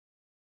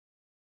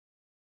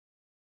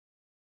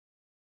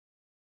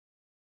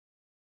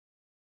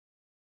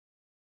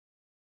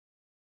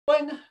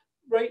when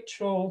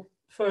Rachel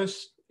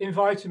first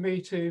invited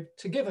me to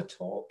give a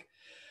talk,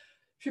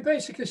 she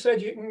basically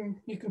said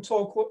you can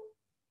talk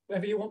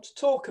whatever you want to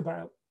talk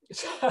about.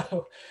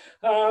 So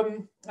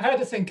I had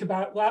to think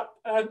about that,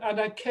 and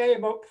I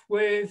came up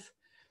with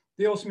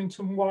the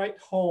Osmington White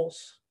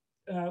Horse,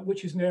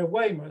 which is near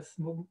Weymouth.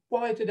 Well,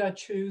 why did I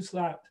choose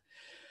that?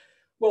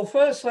 Well,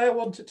 firstly, I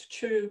wanted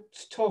to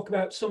talk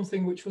about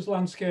something which was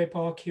landscape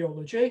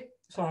archaeology.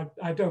 So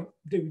I don't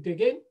do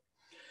digging.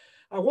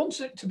 I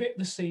wanted it to be at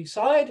the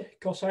seaside,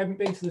 because I haven't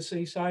been to the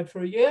seaside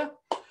for a year.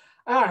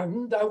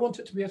 And I want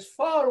it to be as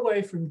far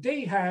away from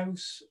Dee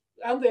House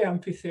and the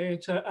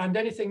amphitheatre and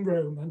anything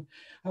Roman.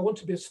 I want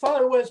to be as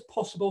far away as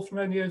possible from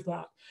any of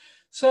that.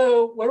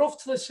 So we're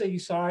off to the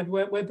seaside,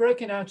 we're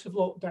breaking out of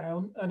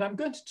lockdown, and I'm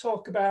going to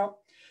talk about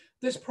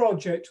this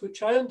project,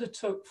 which I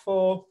undertook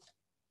for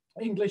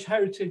English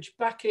Heritage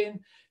back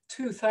in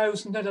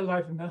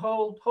 2011, a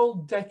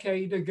whole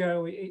decade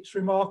ago. It's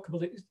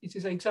remarkable. It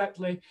is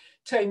exactly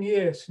 10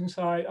 years since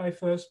I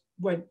first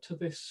went to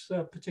this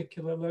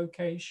particular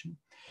location,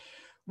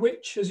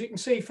 which, as you can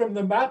see from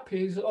the map,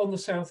 is on the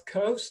south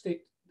coast.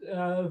 It's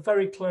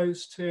very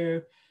close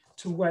to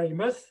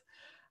Weymouth.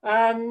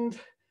 And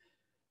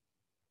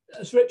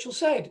as Rachel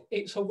said,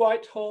 it's a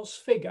white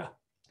horse figure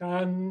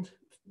and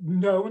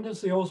known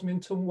as the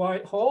Osmington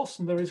White Horse,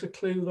 and there is a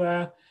clue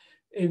there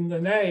in the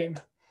name.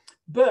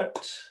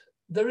 But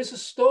there is a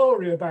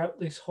story about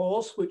this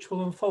horse which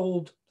will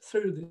unfold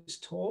through this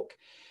talk.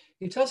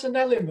 It has an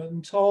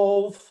element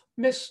of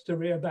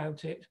mystery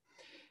about it.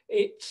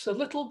 It's a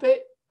little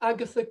bit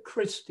Agatha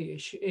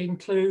Christie-ish. It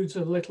includes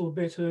a little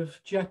bit of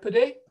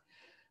jeopardy,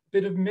 a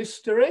bit of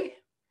mystery,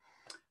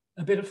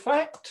 a bit of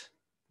fact.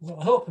 Well,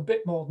 I hope a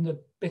bit more than a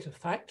bit of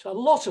fact, a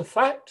lot of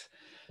fact,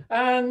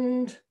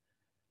 and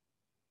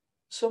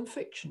some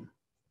fiction.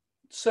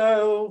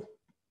 So,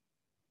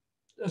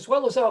 as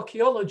well as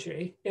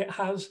archaeology, it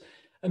has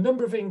a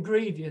number of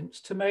ingredients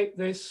to make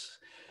this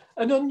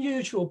an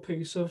unusual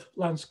piece of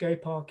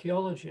landscape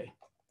archaeology.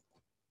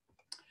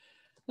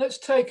 Let's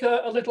take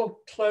a little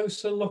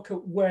closer look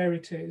at where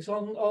it is.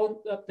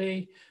 At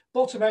the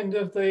bottom end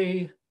of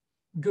the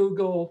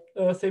Google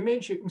Earth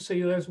image, you can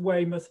see there's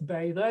Weymouth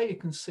Bay there. You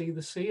can see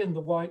the sea and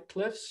the White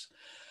Cliffs.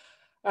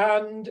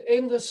 And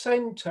in the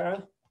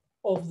centre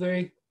of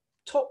the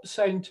top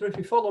centre, if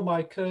you follow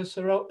my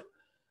cursor up,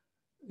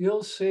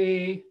 you'll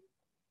see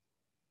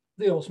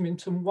the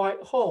Osmington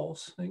White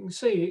Horse. You can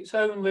see it's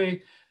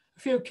only a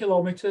few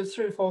kilometres,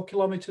 3 or 4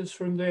 kilometres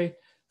from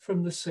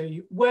the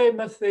sea.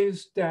 Weymouth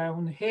is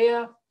down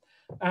here,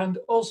 and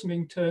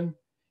Osmington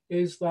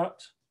is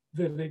that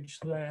village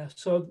there.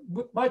 So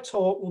my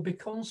talk will be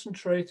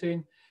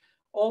concentrating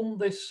on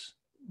this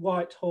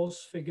white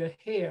horse figure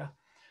here.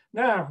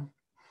 Now,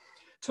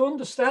 to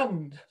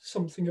understand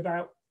something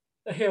about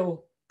a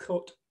hill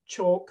cut,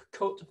 chalk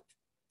cut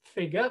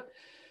figure,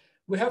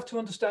 we have to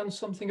understand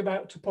something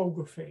about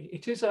topography.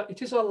 It is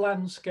a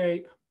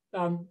landscape,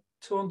 and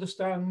to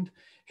understand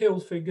hill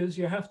figures,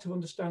 you have to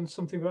understand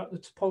something about the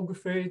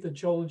topography, the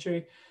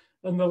geology,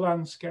 and the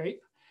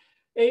landscape.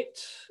 It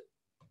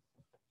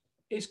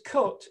is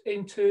cut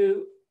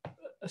into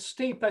a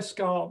steep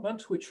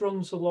escarpment which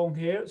runs along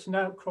here. It's an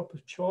outcrop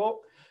of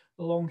chalk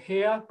along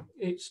here.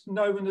 It's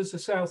known as the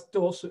South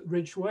Downs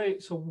Ridgeway.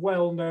 It's a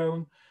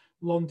well-known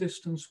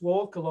long-distance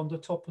walk along the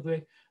top of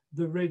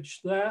the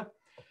ridge there.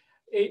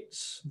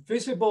 It's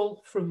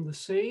visible from the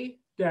sea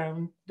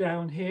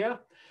down here,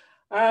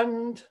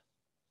 and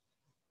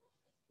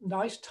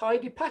nice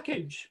tidy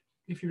package.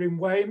 If you're in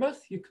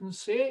Weymouth, you can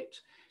see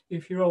it.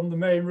 If you're on the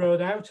main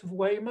road out of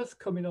Weymouth,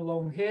 coming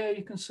along here,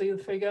 you can see the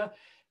figure.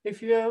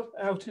 If you're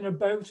out in a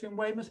boat in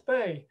Weymouth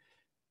Bay,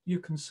 you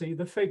can see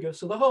the figure.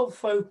 So the whole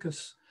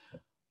focus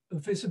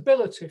of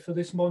visibility for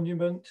this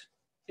monument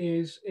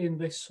is in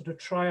this sort of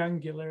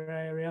triangular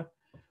area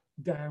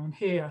down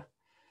here.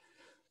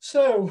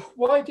 So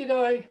why did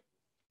I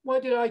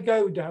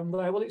go down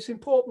there? Well, it's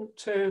important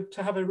to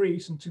have a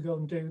reason to go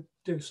and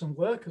do some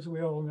work, as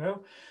we all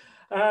know.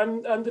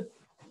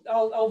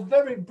 I'll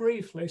very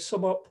briefly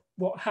sum up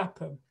what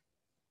happened.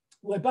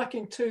 We're back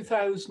in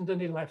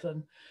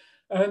 2011.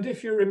 And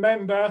if you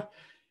remember,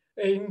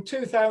 in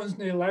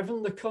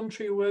 2011, the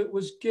country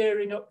was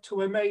gearing up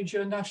to a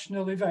major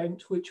national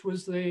event, which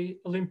was the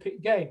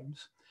Olympic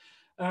Games.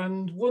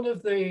 And one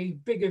of the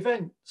big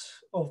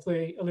events of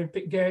the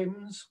Olympic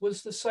Games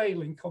was the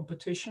sailing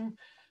competition.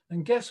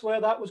 And guess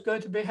where that was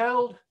going to be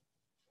held?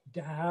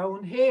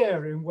 Down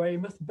here in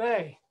Weymouth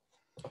Bay.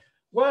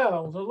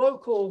 Well, the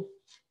local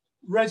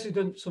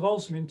residents of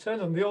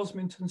Osmington and the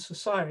Osmington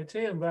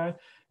Society and their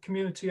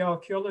community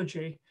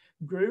archaeology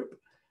group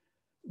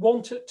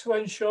wanted to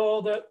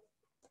ensure that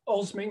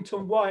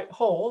Osmington White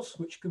Horse,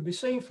 which could be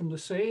seen from the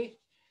sea,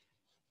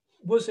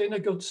 was in a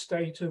good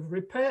state of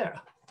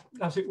repair,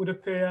 as it would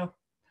appear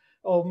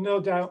on no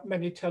doubt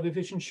many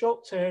television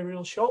shots,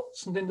 aerial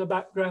shots, and in the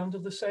background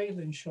of the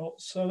sailing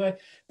shots. So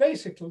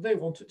they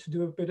wanted to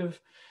do a bit of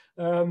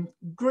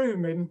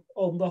grooming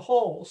on the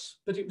horse,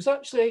 but it was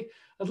actually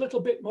a little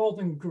bit more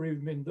than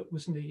grooming that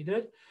was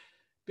needed,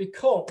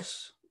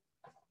 because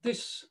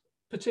this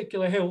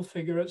particular hill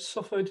figure had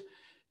suffered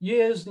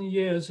years and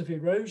years of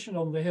erosion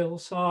on the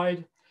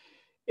hillside.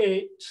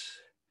 It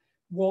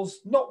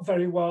was not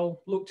very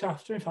well looked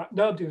after. In fact,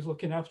 nobody was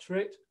looking after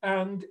it,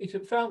 and it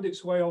had found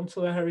its way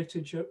onto the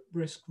Heritage at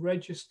Risk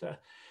Register.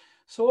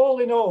 So all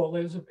in all,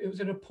 it was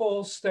in a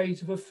poor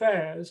state of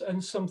affairs,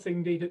 and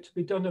something needed to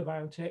be done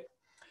about it.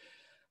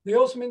 The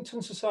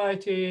Osmington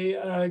Society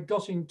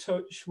got in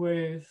touch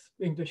with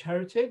English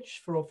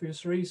Heritage for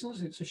obvious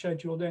reasons. It's a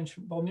scheduled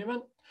ancient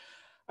monument.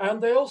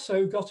 And they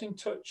also got in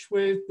touch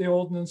with the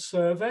Ordnance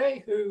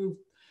Survey, who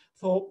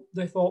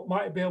they thought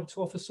might be able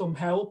to offer some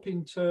help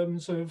in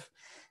terms of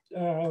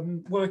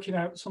working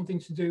out something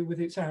to do with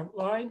its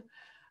outline.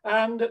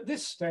 And at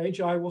this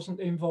stage, I wasn't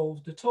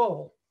involved at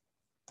all.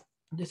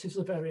 This is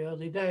the very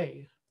early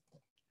days.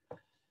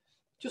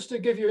 Just to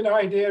give you an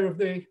idea of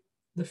the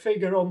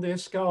figure on the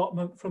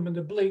escarpment from an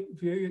oblique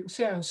view, you can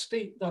see how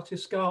steep that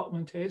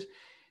escarpment is.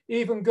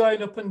 Even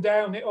going up and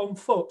down it on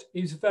foot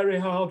is very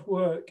hard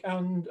work,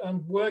 and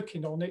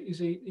working on it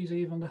is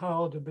even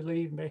harder,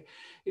 believe me.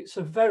 It's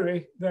a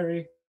very,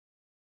 very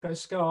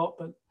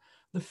escarpment.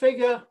 The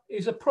figure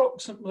is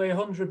approximately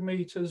 100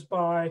 meters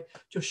by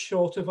just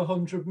short of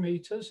 100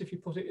 meters, if you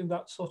put it in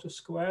that sort of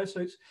square.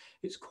 So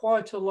it's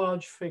quite a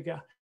large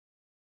figure.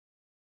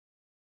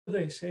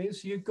 This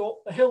is, you've got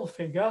a hill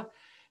figure.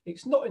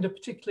 It's not in a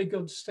particularly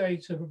good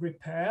state of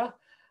repair,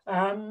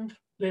 and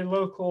the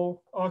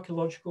local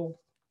archaeological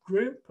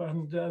group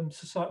and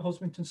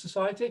Osmington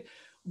Society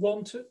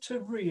wanted to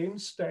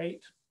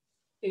reinstate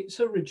its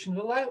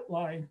original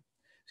outline.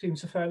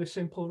 Seems a fairly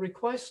simple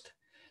request.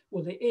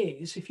 Well, it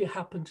is if you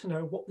happen to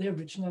know what the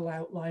original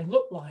outline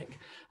looked like.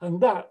 And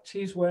that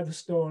is where the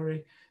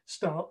story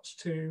starts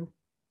to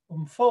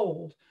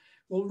unfold.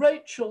 Well,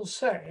 Rachel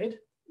said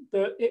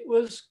that it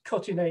was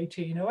cut in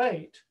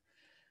 1808.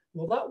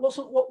 Well, that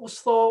wasn't what was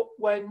thought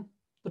when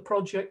the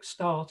project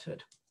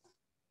started.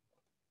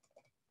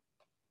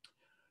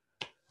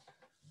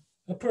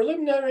 A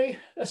preliminary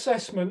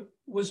assessment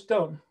was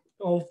done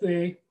of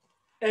the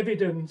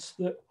evidence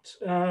that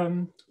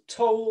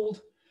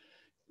told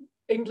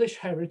English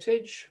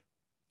Heritage,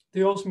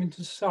 the Osmington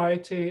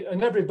Society,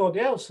 and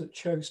everybody else that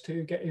chose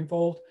to get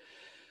involved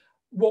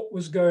what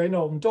was going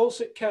on.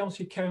 Dorset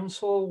County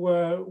Council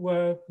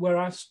were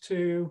asked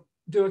to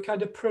do a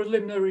kind of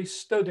preliminary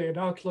study, an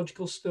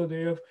archaeological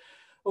study of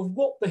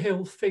what the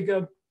hill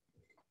figure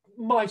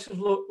might have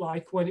looked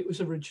like when it was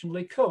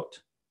originally cut.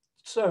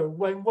 So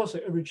when was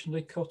it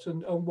originally cut,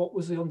 and what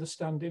was the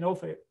understanding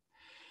of it?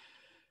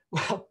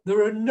 Well, there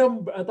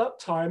were at that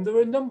time, there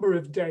were a number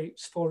of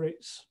dates for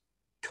its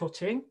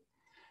cutting.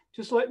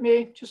 Just let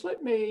me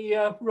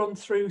run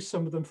through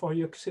some of them for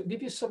you, because it'll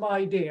give you some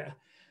idea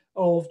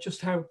of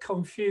just how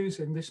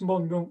confusing this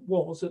monument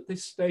was at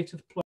this state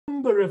of play. A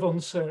number of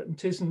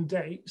uncertainties and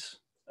dates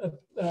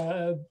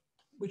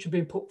which have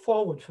been put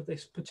forward for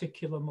this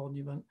particular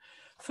monument.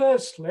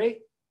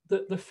 Firstly,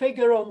 the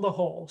figure on the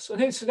horse,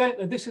 and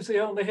incidentally, this is the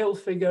only hill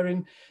figure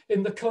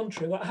in the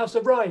country that has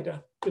a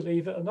rider,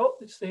 believe it or not.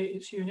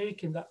 It's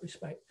unique in that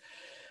respect.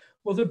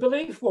 Well, the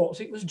belief was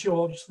it was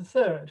George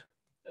III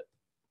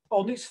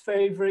on his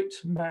favourite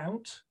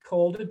mount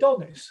called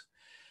Adonis,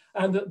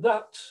 and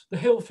that the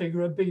hill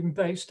figure had been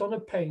based on a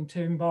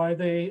painting by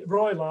the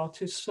royal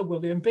artist Sir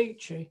William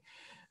Beechey,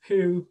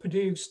 who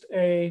produced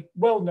a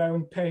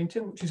well-known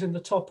painting, which is in the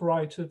top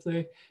right of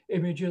the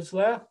images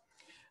there,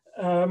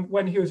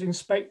 when he was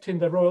inspecting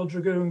the Royal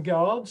Dragoon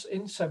Guards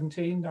in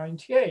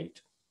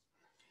 1798.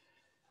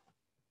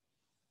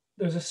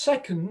 There's a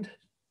second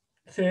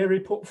theory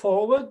put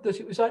forward that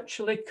it was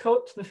actually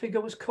cut, the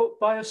figure was cut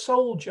by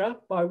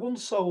one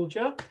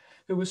soldier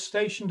who was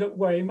stationed at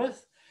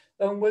Weymouth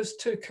and was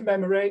to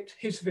commemorate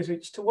his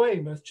visits to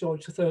Weymouth.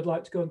 George III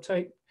liked to go and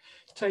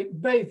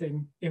take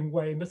bathing in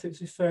Weymouth. It's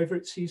his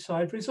favourite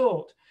seaside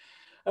resort.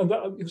 And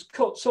that it was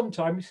cut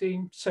sometime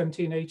between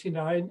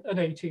 1789 and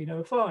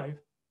 1805.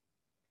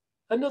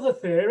 Another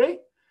theory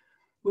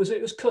was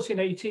it was cut in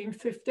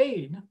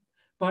 1815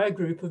 by a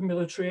group of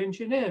military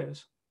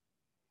engineers.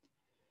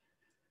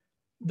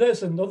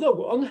 There's another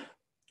one,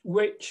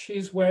 which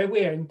is where we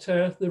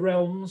enter the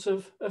realms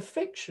of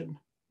fiction,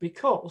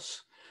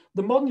 because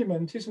the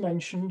monument is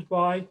mentioned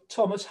by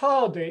Thomas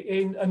Hardy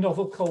in a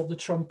novel called The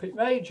Trumpet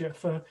Major.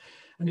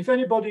 And if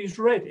anybody's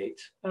read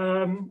it,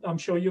 I'm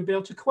sure you'll be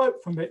able to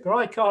quote from it, but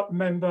I can't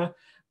remember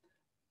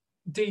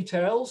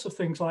details of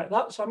things like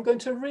that. So I'm going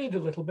to read a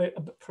little bit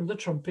from The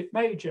Trumpet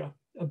Major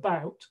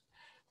about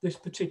this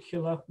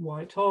particular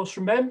white horse.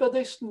 Remember,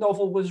 this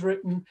novel was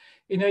written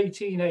in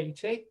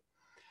 1880.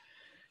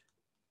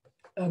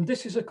 And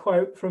this is a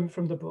quote from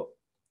the book.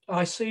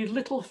 "I see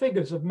little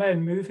figures of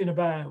men moving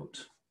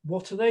about.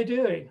 What are they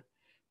doing?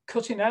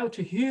 Cutting out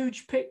a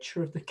huge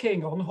picture of the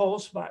king on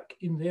horseback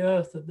in the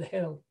earth of the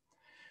hill.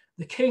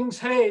 The king's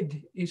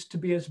head is to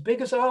be as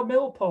big as our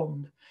mill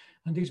pond,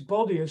 and his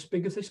body as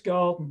big as this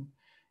garden.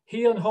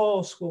 He and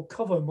horse will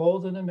cover more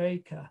than an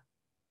acre."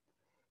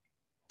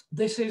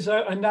 This is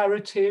a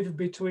narrative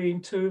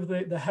between two of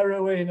the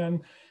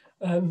heroine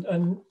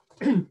and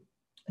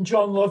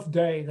John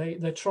Loveday,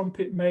 the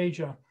trumpet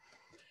major.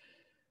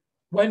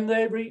 When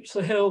they reached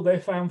the hill, they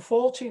found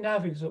 40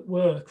 navvies at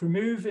work,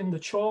 removing the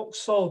chalk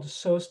sod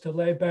so as to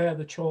lay bare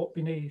the chalk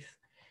beneath.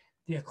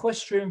 The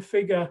equestrian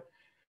figure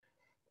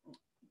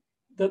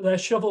that their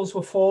shovels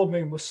were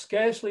forming was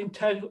scarcely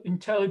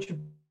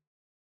intelligible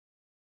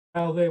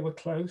while they were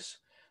close,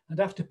 and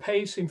after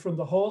pacing from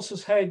the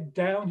horse's head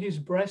down his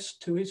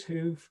breast to his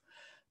hoof,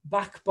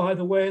 back by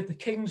the way of the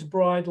king's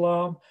bridle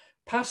arm,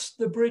 past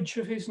the bridge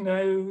of his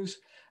nose,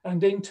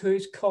 and into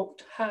his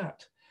cocked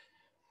hat.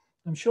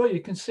 I'm sure you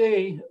can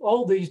see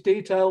all these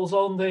details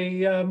on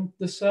the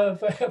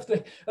survey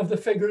of the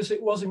figure as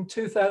it was in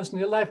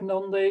 2011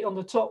 on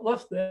the top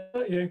left there,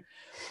 don't you?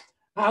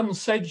 Anne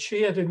said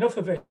she had enough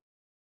of it.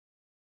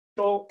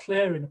 Short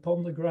clearing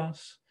upon the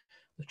grass.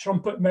 The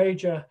trumpet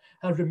major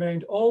had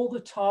remained all the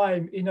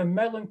time in a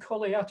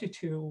melancholy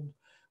attitude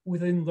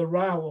within the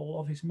rowel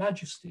of His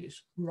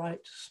Majesty's right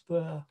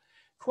spur.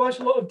 Quite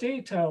a lot of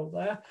detail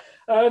there.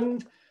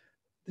 And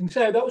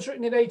so that was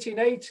written in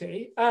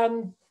 1880,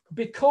 and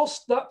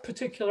because that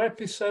particular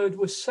episode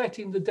was set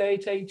in the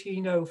date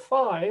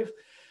 1805,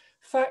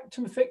 fact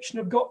and fiction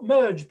have got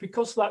merged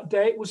because that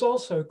date was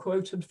also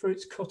quoted for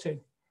its cutting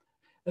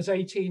as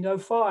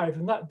 1805,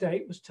 and that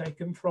date was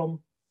taken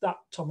from that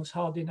Thomas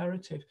Hardy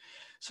narrative.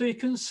 So you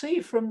can see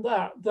from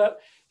that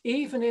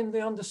even in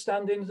the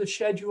understanding of the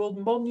scheduled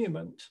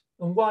monument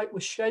and why it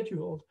was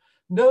scheduled,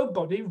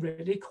 nobody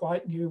really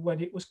quite knew when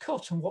it was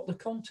cut and what the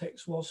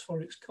context was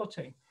for its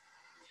cutting.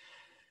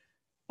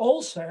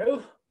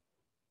 Also,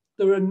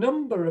 there are a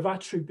number of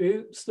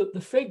attributes that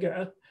the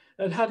figure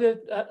had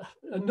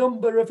a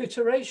number of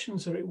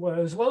iterations, as it were,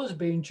 as well as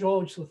being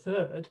George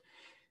III.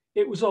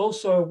 It was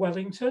also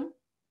Wellington,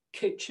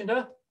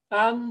 Kitchener,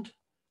 and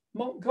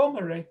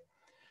Montgomery.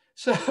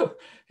 So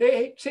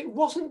it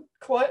wasn't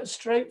quite as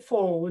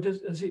straightforward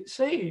as it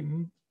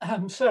seemed.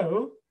 And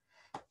so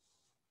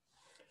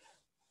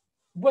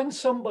when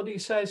somebody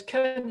says,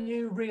 can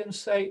you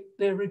reinstate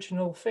the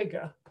original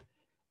figure?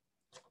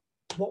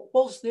 What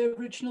was the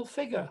original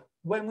figure?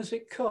 When was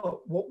it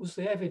cut? What was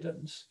the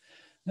evidence?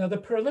 Now, the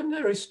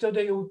preliminary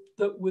study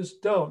that was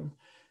done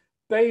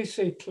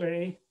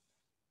basically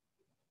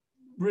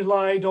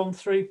relied on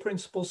three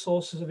principal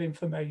sources of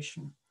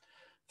information.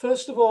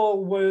 First of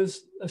all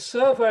was a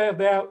survey of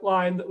the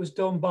outline that was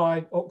done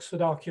by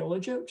Oxford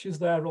Archaeology, which is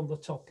there on the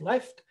top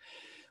left,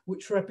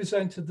 which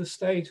represented the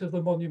state of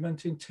the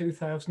monument in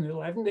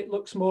 2011. It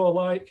looks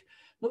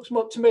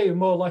to me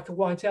more like a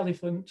white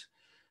elephant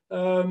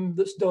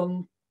that's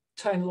done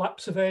 10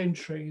 laps of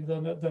entry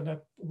than a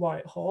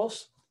white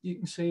horse. You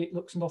can see it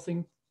looks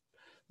nothing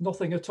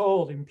at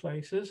all in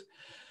places.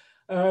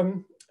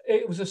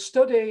 It was a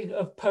study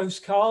of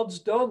postcards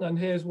done, and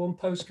here's one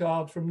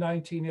postcard from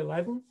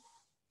 1911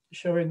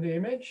 showing the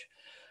image,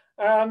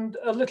 and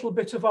a little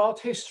bit of art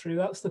history.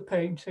 That's the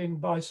painting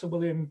by Sir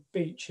William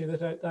Beechey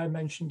that I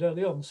mentioned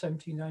earlier on,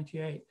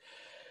 1798.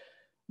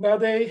 Now,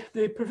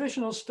 the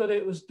provisional study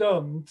that was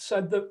done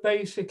said that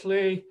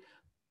basically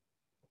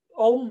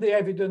on the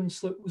evidence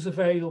that was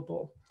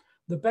available,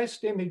 the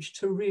best image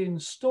to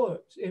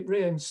reinstate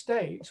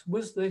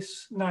was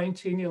this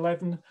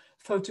 1911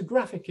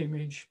 photographic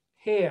image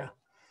here.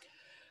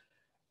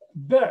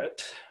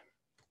 But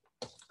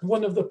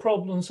one of the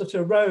problems that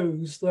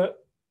arose that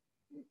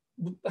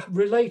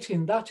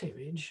relating that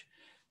image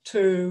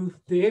to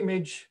the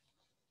image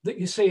that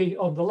you see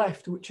on the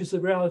left, which is the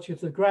reality of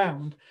the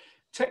ground,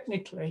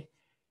 technically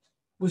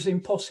was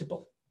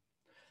impossible.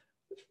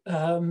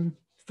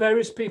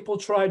 Various people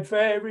tried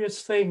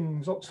various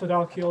things. Oxford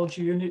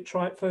Archaeology Unit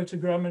tried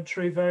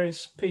photogrammetry,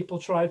 various people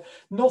tried.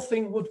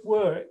 Nothing would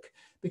work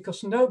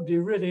because nobody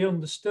really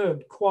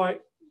understood quite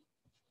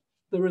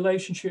the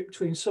relationship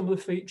between some of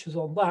the features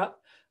on that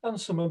and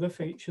some of the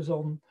features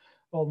on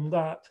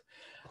that.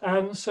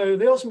 And so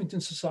the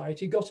Osmington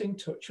Society got in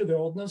touch with the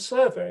Ordnance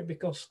Survey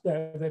because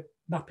they're the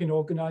mapping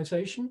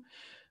organisation.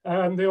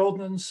 And the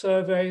Ordnance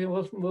Survey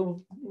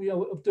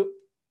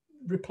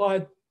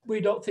replied, we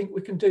don't think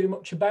we can do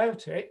much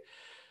about it.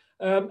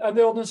 And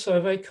the Ordnance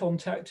Survey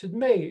contacted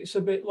me. It's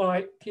a bit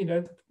like,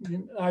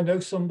 I know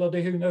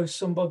somebody who knows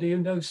somebody who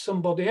knows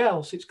somebody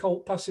else. It's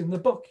called passing the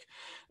buck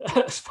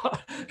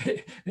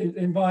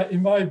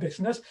in my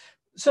business.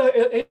 So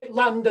it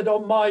landed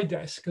on my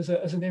desk as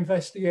an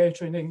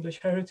investigator in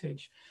English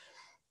heritage.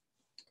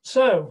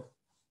 So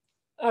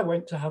I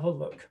went to have a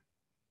look.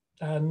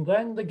 And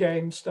then the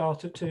game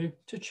started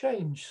to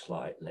change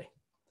slightly.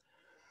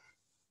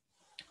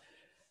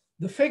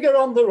 The figure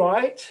on the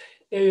right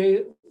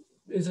is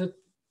an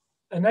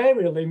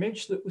aerial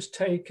image that was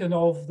taken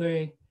of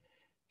the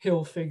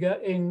hill figure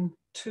in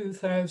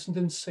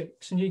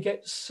 2006. And you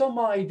get some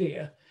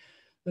idea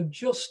of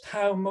just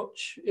how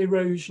much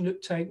erosion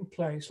had taken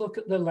place. Look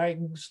at the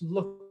legs,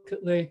 look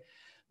at the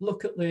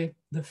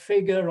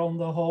figure on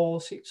the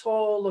horse. It's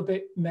all a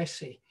bit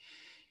messy.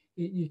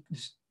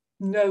 There's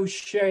no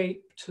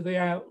shape to the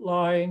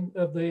outline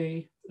of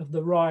the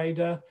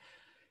rider.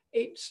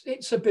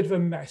 It's a bit of a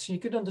mess. You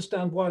could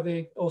understand why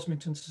the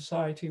Osmington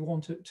Society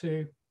wanted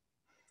to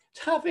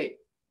have it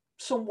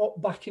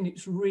somewhat back in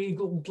its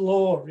regal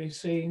glory,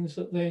 seeing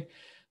that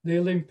the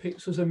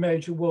Olympics was a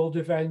major world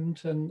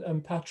event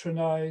and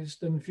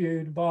patronised and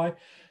viewed by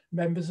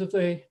members of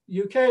the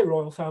UK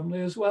royal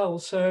family as well.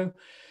 So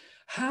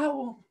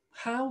what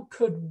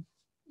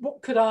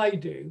could I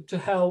do to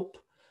help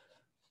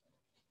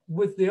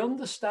with the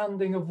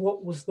understanding of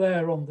what was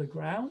there on the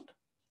ground,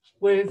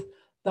 with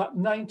that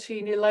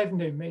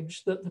 1911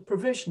 image that the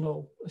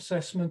provisional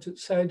assessment had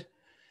said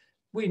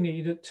we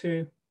needed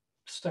to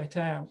set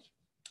out?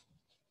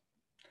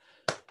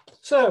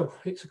 So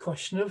it's a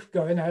question of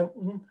going out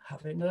and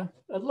having a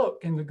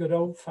look in the good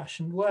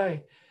old-fashioned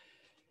way.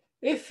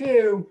 If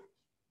you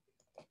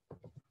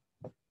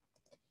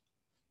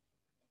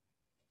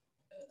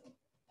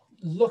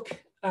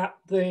look at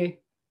the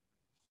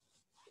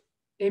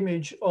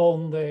image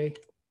on the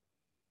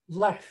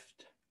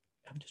left,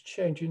 I'm just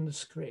changing the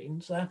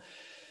screens there.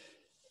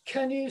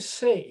 Can you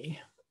see?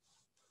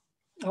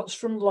 That's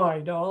from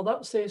LiDAR,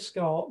 that's the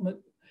escarpment.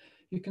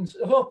 You can,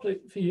 hopefully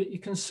for you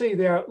can see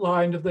the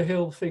outline of the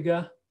hill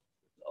figure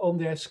on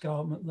the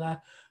escarpment there.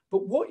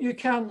 But what you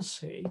can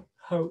see,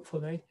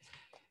 hopefully,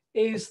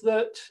 is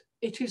that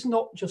it is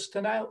not just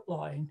an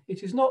outline.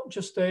 It is not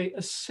just a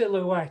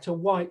silhouette, a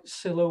white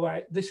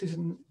silhouette. This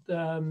isn't,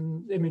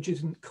 image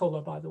isn't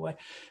colour, by the way,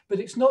 but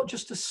it's not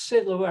just a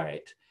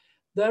silhouette.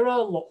 There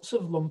are lots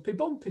of lumpy,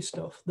 bumpy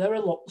stuff. There are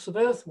lots of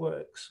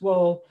earthworks.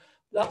 Well,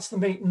 that's the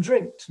meat and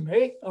drink to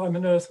me. I'm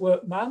an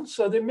earthwork man.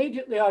 So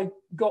immediately I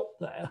got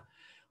there,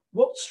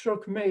 what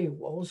struck me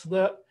was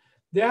that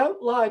the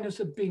outline as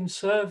had been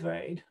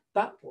surveyed,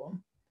 that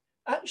one,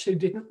 actually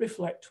didn't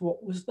reflect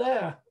what was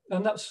there.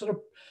 And that's sort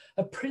of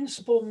a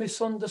principal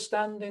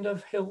misunderstanding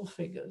of hill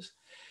figures.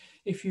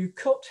 If you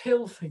cut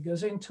hill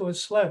figures into a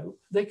slope,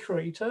 they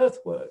create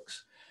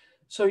earthworks.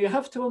 So you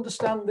have to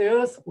understand the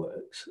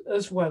earthworks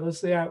as well as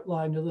the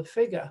outline of the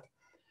figure.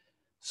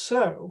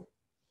 So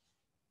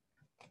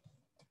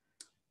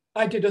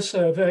I did a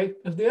survey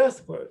of the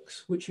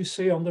earthworks, which you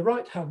see on the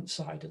right-hand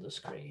side of the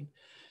screen.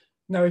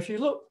 Now, if you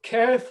look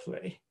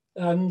carefully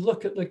and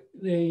look at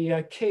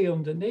the key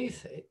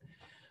underneath it,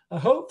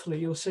 hopefully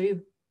you'll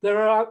see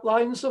there are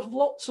outlines of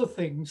lots of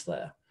things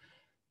there.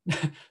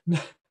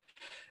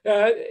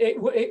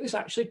 It was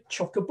actually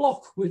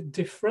chock-a-block with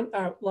different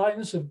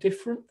outlines of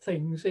different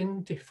things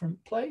in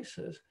different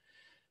places.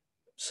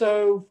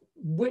 So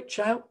which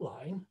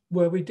outline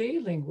were we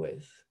dealing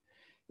with?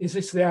 Is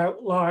this the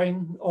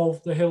outline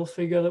of the hill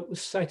figure that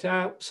was set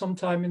out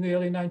sometime in the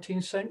early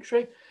 19th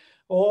century?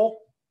 Or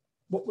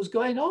what was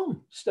going on?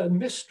 So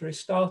mystery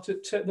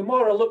started to, the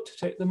more I looked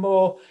at it, the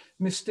more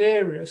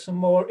mysterious and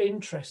more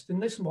interest in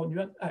this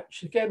monument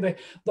actually came.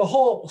 The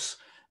horse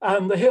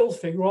and the hill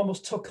figure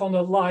almost took on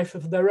a life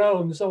of their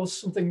own. There's always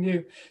something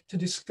new to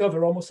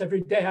discover. Almost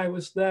every day I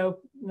was there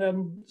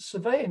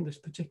surveying this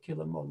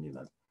particular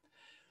monument.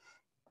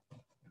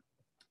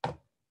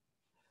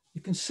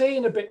 You can see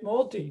in a bit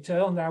more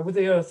detail now with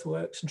the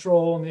earthworks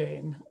drawn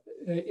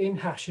in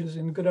hashes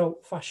in a good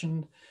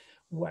old-fashioned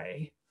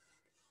way.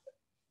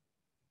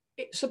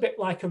 It's a bit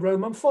like a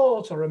Roman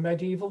fort or a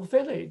medieval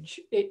village.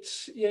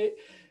 It's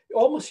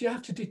almost you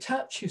have to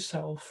detach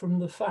yourself from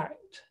the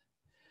fact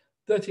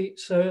that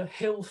it's a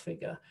hill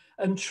figure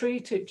and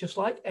treat it just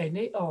like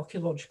any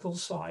archaeological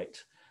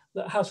site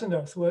that has an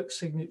earthwork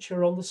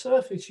signature on the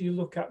surface. You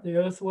look at the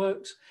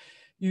earthworks,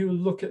 you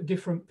look at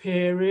different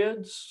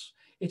periods.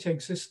 It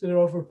existed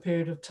over a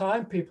period of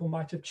time. People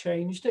might have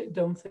changed it,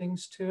 done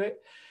things to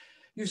it.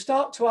 You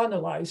start to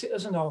analyse it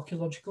as an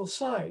archaeological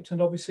site.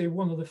 And obviously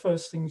one of the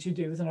first things you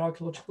do with an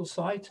archaeological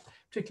site,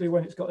 particularly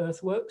when it's got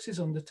earthworks,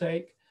 is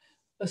undertake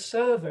a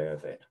survey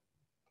of it.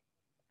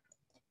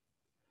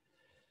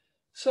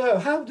 So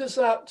how does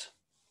that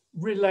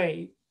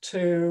relate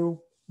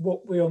to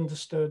what we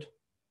understood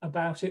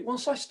about it?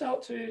 Once I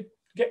start to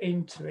get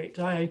into it,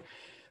 I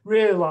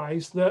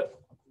realised that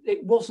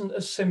it wasn't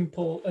as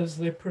simple as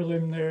the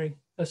preliminary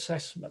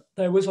assessment.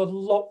 There was a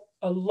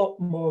lot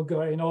more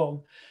going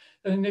on.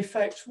 And in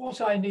effect, what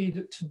I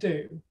needed to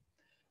do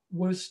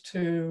was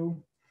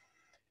to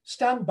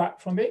stand back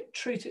from it,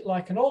 treat it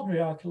like an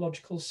ordinary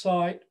archaeological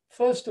site.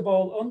 First of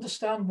all,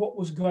 understand what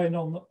was going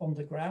on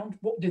the ground.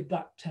 What did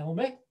that tell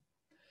me?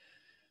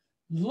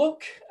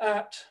 Look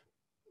at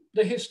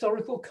the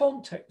historical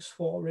context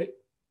for it.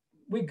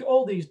 We got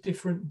all these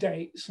different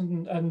dates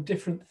and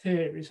different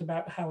theories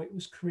about how it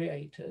was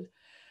created.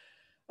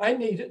 I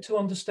needed to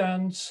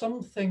understand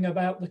something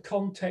about the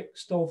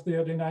context of the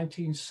early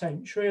 19th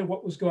century,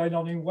 what was going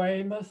on in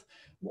Weymouth,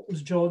 what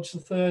was George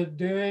III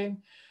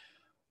doing,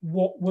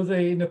 what were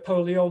the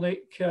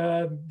Napoleonic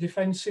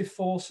defensive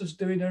forces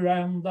doing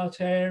around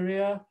that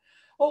area,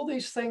 all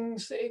these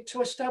things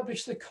to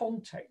establish the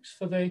context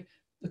for the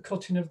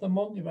cutting of the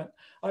monument.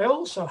 I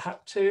also had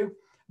to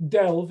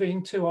delve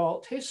into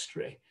art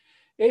history.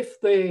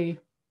 If the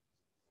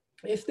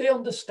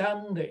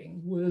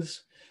understanding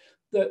was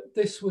that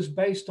this was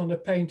based on a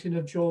painting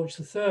of George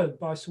III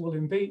by Sir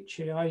William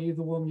Beechey, i.e.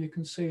 the one you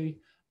can see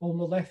on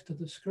the left of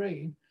the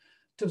screen,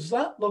 does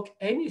that look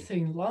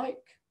anything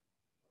like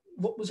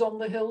what was on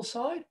the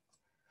hillside?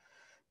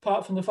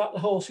 apart from the fact the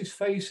horse is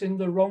facing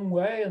the wrong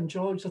way and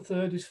George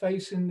III is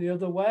facing the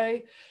other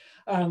way,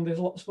 and there's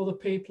lots of other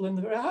people in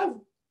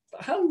the,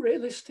 how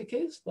realistic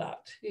is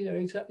that? You know,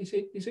 is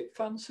it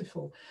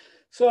fanciful?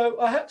 So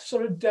I had to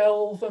sort of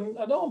delve and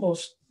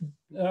almost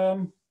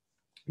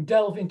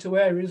delve into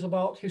areas of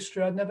art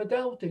history I'd never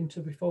delved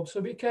into before. So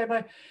it became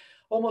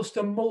almost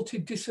a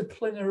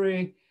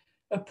multidisciplinary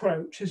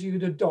approach as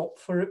you'd adopt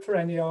for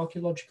any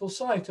archaeological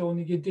site,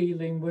 only you're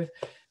dealing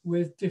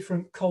with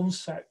different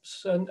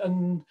concepts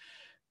and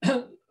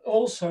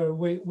also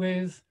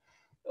with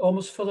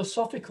almost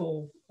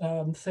philosophical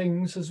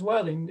things as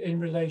well in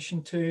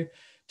relation to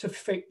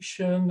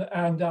fiction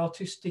and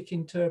artistic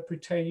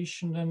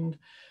interpretation,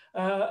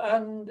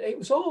 and it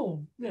was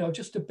all, you know,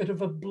 just a bit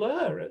of a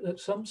blur at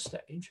some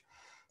stage.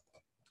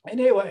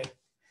 Anyway,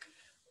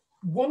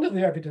 one of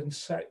the evidence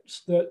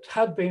sets that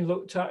had been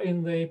looked at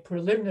in the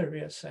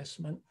preliminary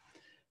assessment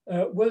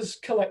was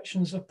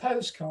collections of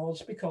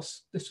postcards,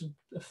 because this is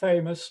a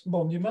famous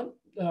monument,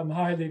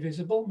 highly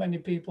visible. Many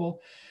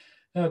people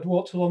had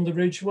walked along the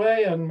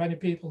Ridgeway, and many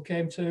people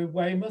came to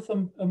Weymouth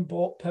and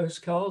bought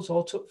postcards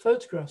or took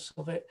photographs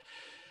of it.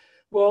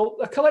 Well,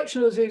 a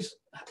collection of these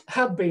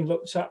had been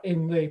looked at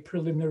in the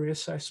preliminary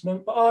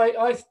assessment, but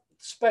I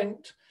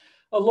spent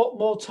a lot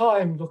more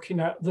time looking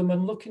at them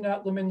and looking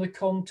at them in the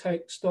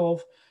context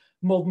of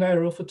modern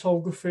aerial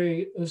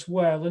photography as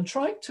well, and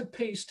trying to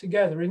piece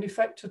together, in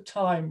effect, a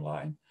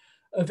timeline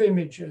of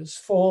images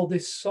for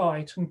this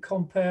site and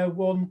compare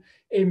one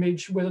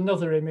image with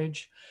another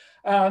image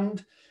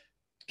and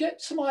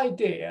get some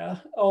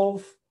idea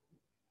of,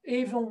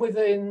 even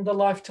within the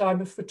lifetime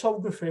of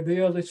photography. The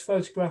earliest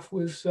photograph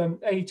was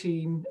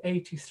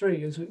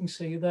 1883, as we can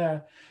see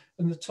there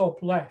in the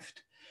top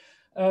left,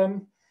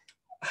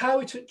 how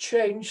it had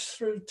changed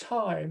through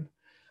time.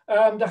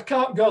 And I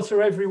can't go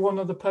through every one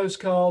of the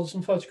postcards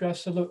and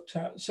photographs I looked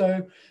at,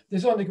 so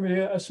there's only going to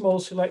be a small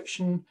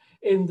selection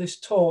in this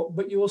talk,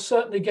 but you will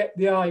certainly get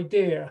the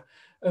idea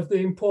of the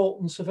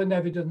importance of an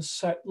evidence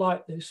set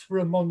like this for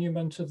a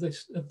monument of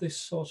this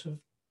sort of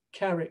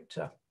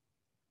character.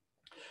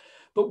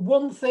 But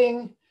one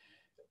thing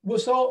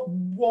was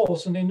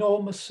an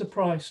enormous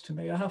surprise to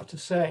me, I have to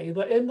say,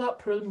 that in that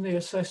preliminary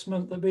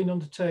assessment that had been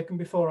undertaken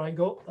before I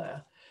got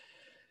there,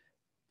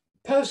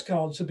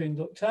 postcards have been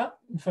looked at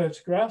and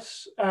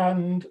photographs,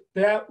 and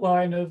the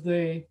outline of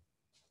the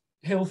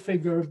hill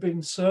figure had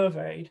been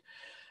surveyed.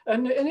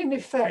 And in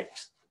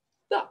effect,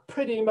 that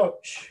pretty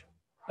much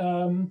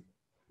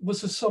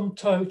was the sum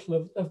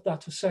total of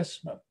that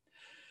assessment.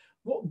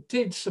 What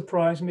did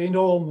surprise me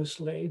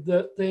enormously,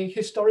 that the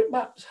historic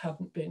maps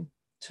hadn't been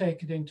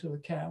taken into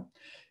account.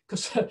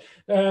 Because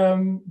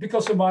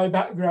of my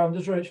background,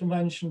 as Rachel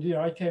mentioned, you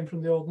know, I came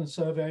from the Ordnance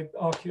Survey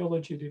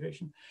Archaeology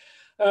Division.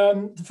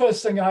 The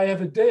first thing I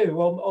ever do,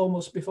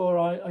 almost before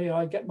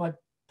I get my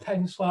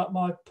pencil out of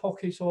my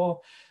pocket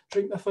or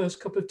drink my first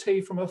cup of tea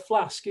from a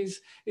flask,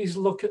 is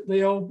look at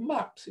the old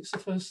maps. It's the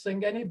first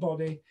thing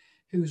anybody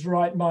who's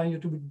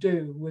right-minded would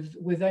do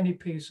with any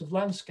piece of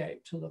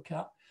landscape to look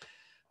at.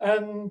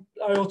 And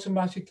I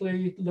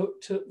automatically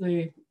looked at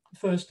the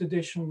first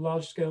edition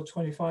large-scale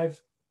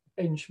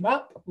 25-inch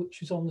map,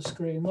 which is on the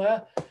screen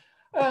there.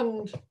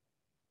 And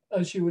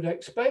as you would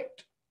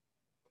expect,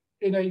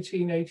 in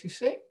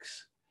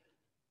 1886,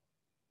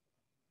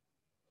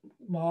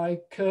 my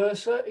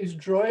cursor is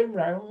drawing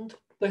round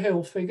the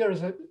hill figure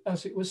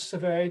as it was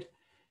surveyed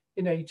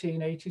in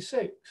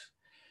 1886.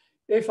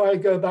 If I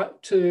go back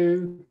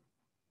to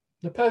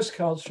the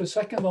postcards for a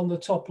second, on the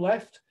top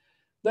left,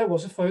 there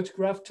was a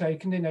photograph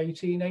taken in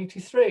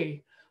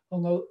 1883.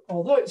 Although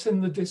it's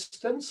in the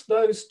distance,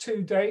 those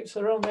two dates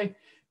are only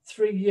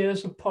 3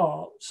 years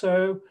apart.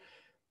 So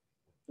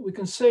we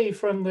can see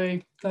from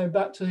going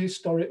back to the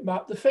historic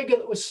map, the figure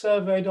that was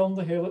surveyed on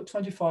the hill at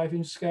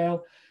 25-inch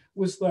scale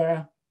was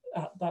there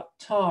at that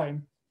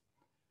time.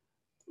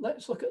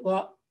 Let's look at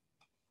that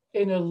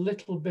in a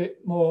little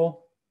bit more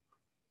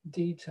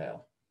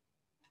detail.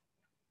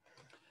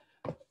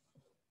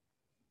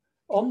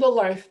 On the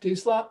left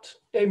is that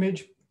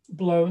image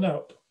blown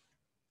up.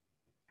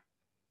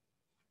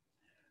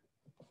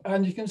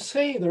 And you can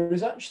see there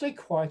is actually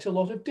quite a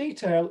lot of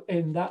detail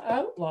in that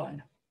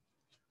outline.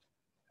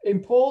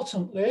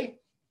 Importantly,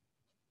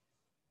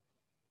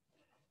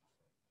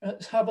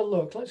 let's have a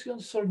look. Let's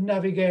sort of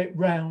navigate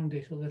round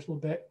it a little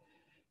bit.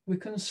 We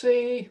can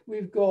see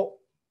we've got,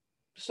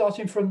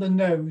 starting from the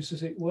nose,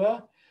 as it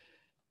were,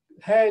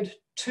 head,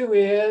 2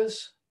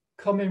 ears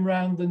coming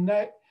round the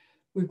neck.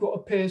 We've got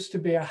appears to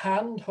be a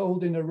hand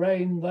holding a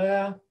rein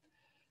there.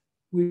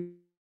 We've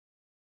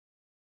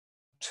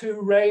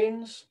 2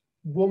 reins,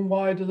 one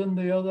wider than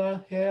the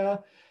other here.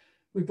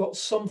 We've got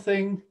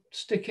something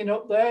sticking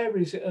up there.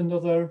 Is it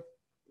another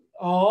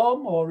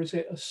arm, or is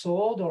it a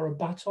sword or a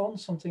baton,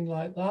 something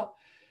like that?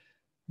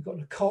 We've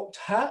got a cocked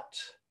hat.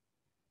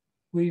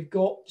 We've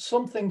got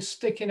something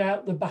sticking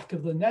out the back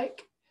of the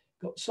neck.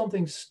 Got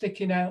something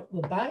sticking out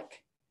the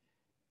back.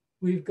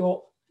 We've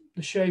got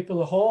the shape of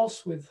the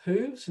horse with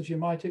hooves, as you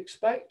might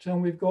expect,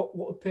 and we've got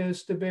what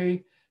appears to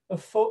be a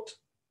foot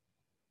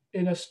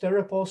in a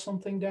stirrup or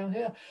something down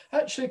here.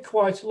 Actually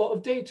quite a lot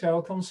of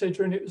detail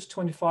considering it was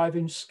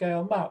 25-inch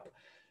scale map.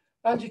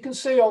 And you can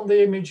see on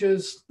the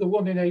images, the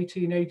one in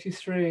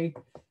 1883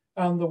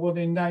 and the one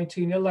in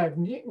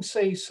 1911, you can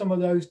see some of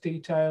those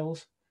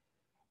details.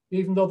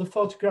 Even though the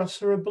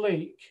photographs are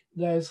oblique,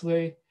 there's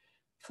the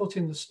foot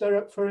in the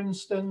stirrup, for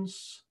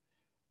instance.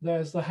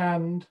 There's the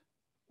hand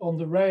on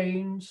the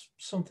reins,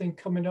 something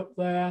coming up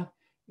there.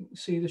 You can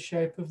see the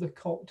shape of the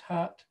cocked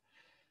hat.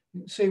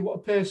 You can see what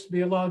appears to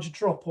be a large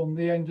drop on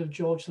the end of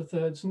George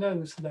III's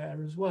nose there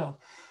as well.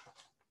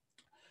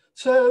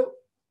 So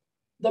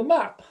the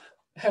map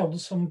held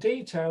some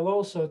detail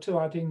also to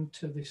add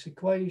into this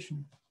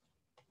equation.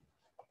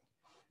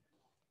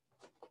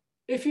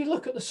 If you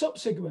look at the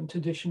subsequent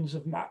editions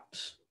of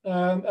maps,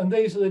 and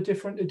these are the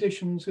different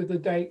editions with the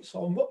dates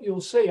on, what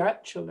you'll see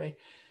actually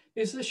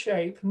is the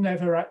shape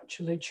never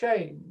actually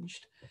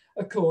changed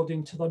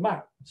according to the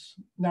maps.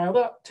 Now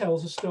that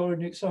tells a story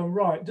in its own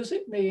right. Does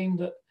it mean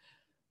that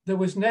there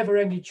was never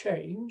any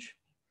change,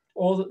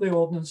 or that the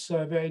Ordnance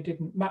Survey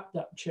didn't map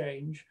that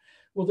change?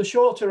 Well, the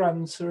shortest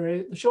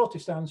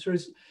answer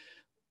is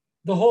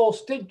the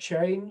horse did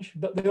change,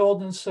 but the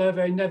Ordnance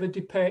Survey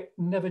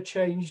never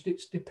changed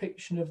its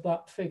depiction of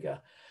that figure.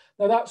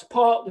 Now that's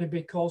partly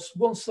because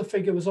once the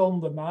figure was on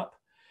the map,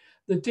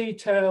 the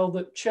detail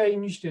that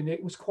changed in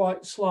it was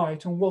quite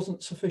slight and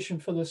wasn't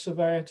sufficient for the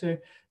surveyor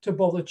to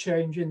bother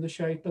changing the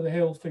shape of the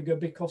hill figure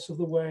because of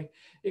the way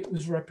it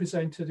was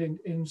represented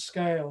in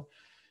scale.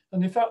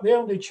 And in fact, the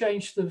only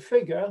change to the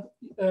figure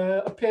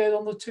appeared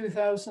on the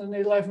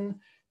 2011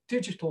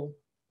 digital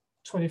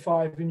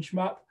 25-inch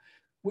map,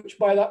 which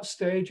by that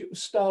stage it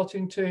was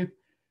starting to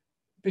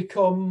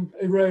become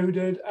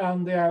eroded,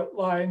 and the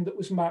outline that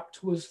was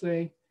mapped was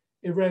the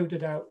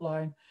eroded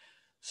outline.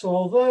 So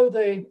although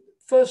the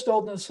first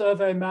Ordnance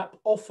Survey map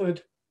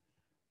offered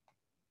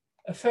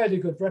a fairly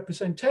good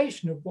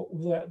representation of what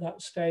was at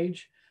that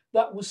stage,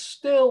 that was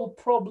still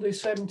probably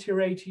 70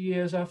 or 80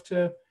 years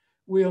after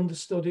we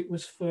understood it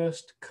was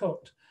first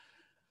cut.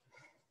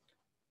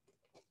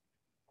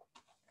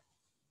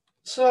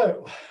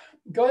 So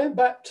going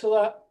back to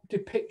that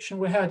depiction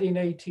we had in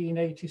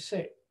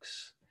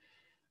 1886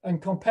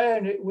 and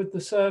comparing it with the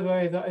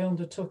survey that I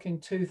undertook in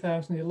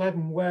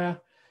 2011,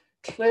 where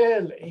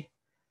clearly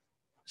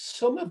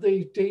some of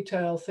the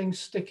detailed things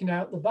sticking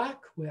out the back,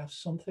 we have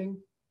something,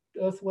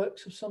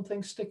 earthworks of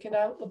something sticking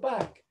out the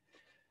back.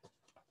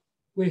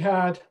 We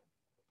had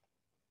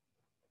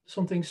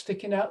something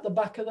sticking out the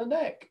back of the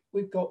neck.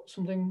 We've got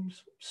something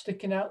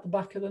sticking out the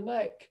back of the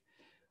neck.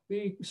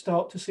 We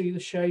start to see the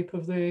shape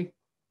of the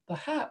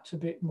hat a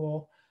bit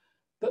more.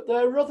 But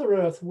there are other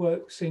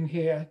earthworks in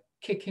here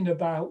kicking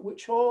about,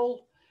 which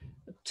all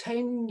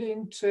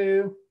tending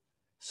to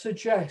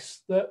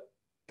suggest that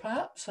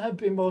perhaps there had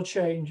been more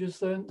changes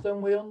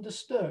than we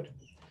understood.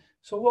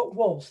 So what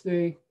was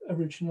the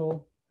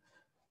original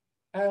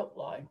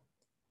outline?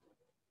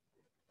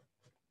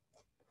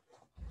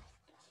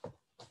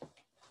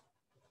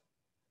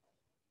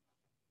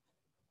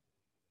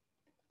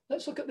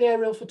 Let's look at the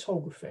aerial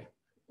photography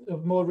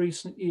of more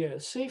recent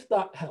years, see if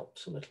that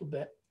helps a little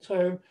bit.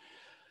 So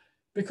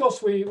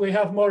because we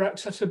have more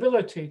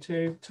accessibility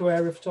to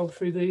aerial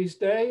photography these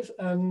days,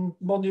 and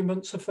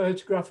monuments are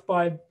photographed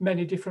by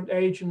many different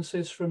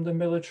agencies from the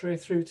military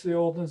through to the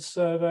Ordnance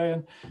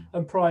Survey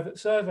and private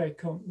survey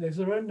companies,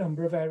 there are a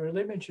number of aerial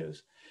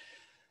images.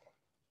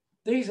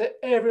 These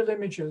aerial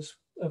images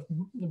of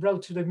the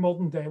relatively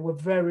modern day were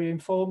very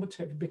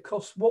informative,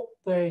 because what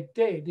they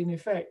did in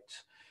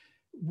effect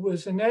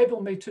was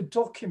enable me to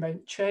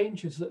document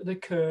changes that had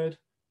occurred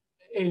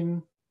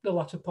in the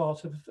latter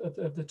part of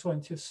the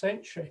 20th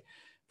century.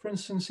 For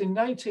instance, in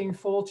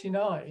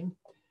 1949,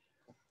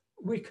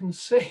 we can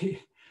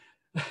see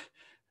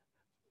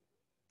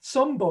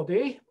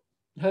somebody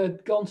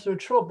had gone through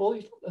trouble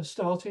of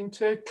starting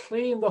to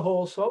clean the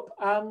horse up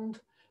and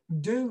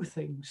do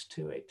things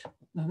to it.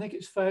 I think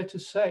it's fair to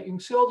say, you can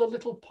see all the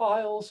little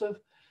piles of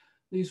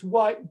these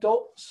white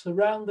dots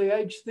around the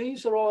edge.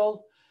 These are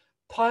all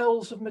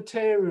piles of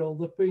material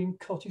that have been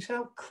cut. You see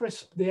how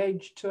crisp the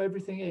edge to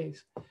everything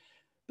is.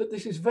 But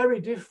this is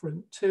very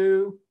different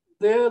to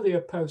the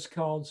earlier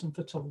postcards and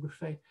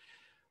photography.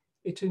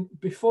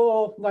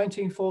 Before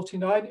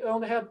 1949, it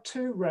only had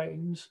 2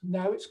 reins.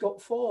 Now it's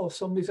got 4.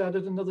 Somebody's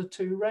added another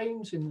 2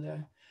 reins in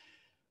there.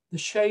 The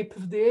shape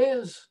of the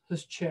ears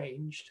has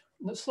changed.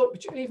 Let's look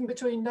even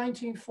between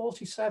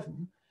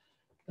 1947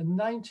 and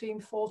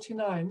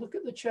 1949. Look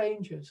at the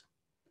changes.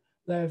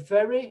 They're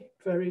very,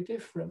 very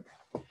different.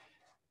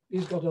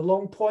 He's got a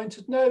long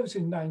pointed nose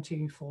in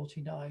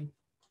 1949.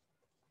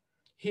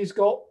 He's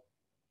got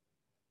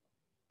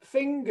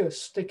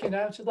fingers sticking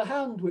out of the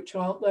hand, which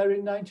aren't there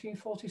in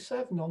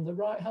 1947 on the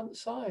right-hand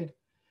side.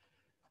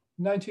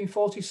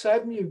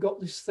 1947, you've got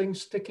this thing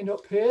sticking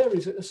up here.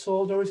 Is it a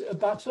sword or is it a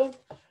baton?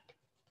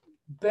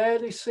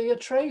 Barely see a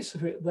trace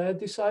of it there.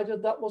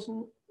 Decided that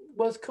wasn't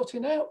worth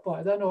cutting out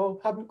by then, or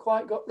hadn't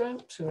quite got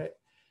round to it.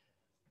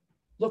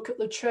 Look at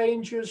the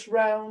changes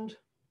round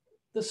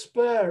the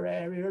spur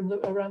area and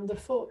around the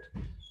foot.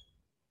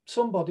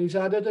 somebody's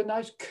added a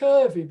nice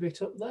curvy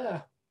bit up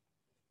there.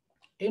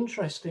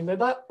 Interestingly,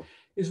 that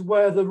is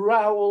where the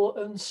rowel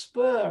and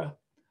spur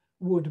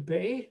would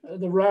be,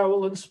 the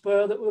rowel and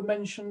spur that were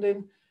mentioned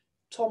in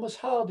Thomas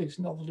Hardy's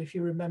novel, if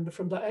you remember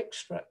from that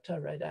extract I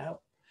read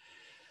out.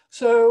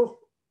 So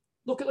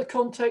look at the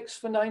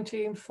context for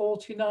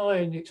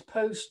 1949. It's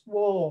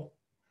post-war.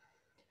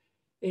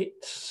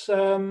 It's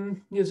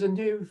there's a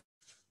new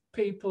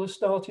people are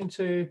starting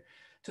to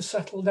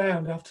settle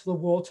down after the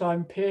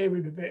wartime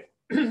period a bit.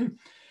 In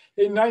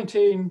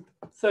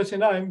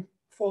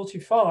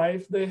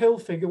 1939-45, the hill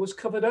figure was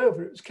covered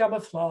over. It was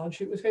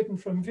camouflage. It was hidden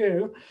from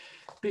view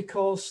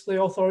because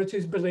the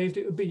authorities believed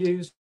it would be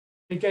used as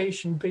a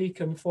navigation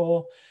beacon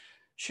for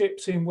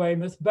ships in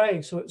Weymouth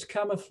Bay. So it's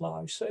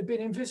camouflage. So it had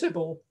been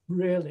invisible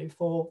really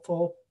for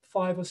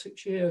 5 or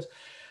 6 years.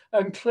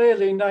 And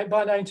clearly by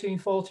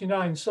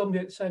 1949, somebody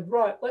had said,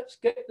 right, let's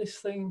get this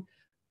thing,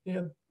 you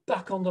know,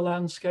 back on the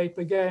landscape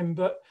again.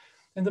 But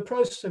in the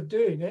process of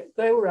doing it,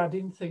 they were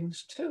adding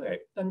things to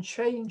it and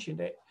changing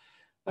it.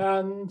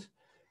 And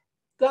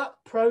that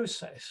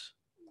process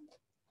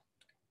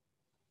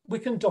we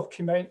can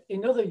document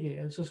in other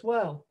years as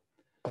well.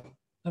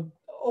 I'm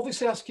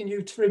obviously asking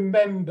you to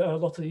remember a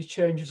lot of these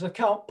changes. I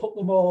can't put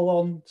them all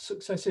on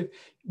successive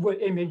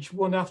image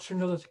one after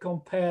another to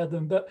compare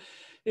them. But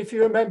if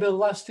you remember the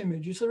last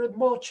images, there are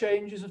more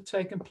changes have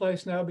taken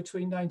place now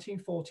between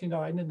 1949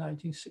 and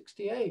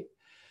 1968.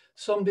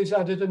 Somebody's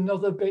added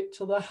another bit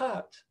to the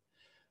hat.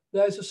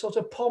 There's a sort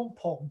of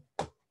pom-pom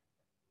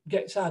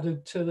gets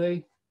added to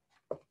the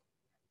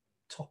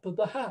top of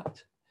the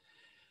hat.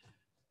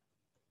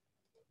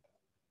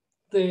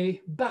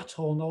 The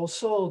baton or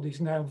sword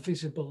is now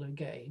visible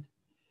again.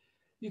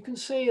 You can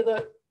see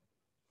that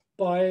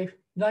by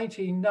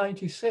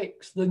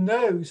 1996, the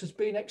nose has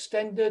been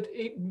extended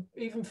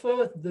even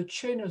further. The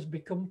chin has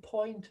become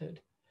pointed.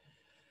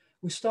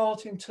 We're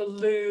starting to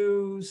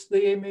lose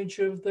the image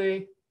of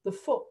the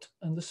foot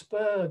and the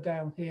spur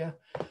down here.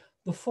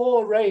 The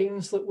 4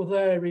 reins that were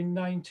there in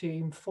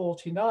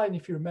 1949,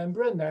 if you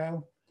remember, are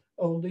now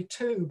only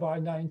 2 by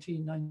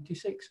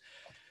 1996.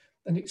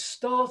 And it's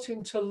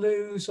starting to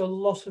lose a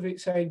lot of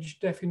its edge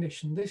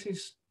definition. This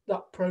is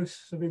that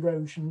process of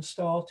erosion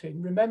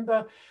starting.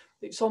 Remember,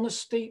 it's on a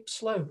steep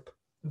slope,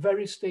 a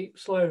very steep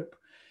slope.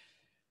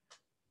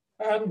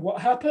 And what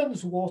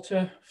happens?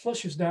 Water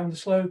flushes down the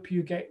slope,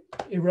 you get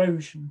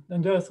erosion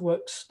and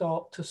earthworks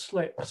start to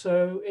slip.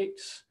 So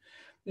it's,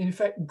 in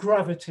effect,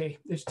 gravity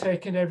is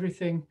taking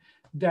everything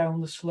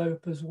down the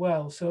slope as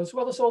well. So as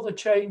well as all the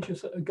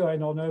changes that are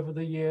going on over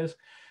the years,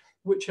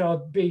 which are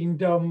being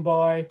done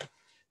by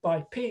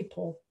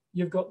people,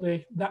 you've got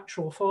the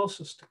natural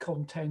forces to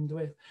contend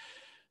with.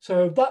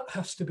 So that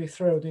has to be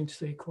thrown into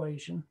the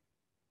equation.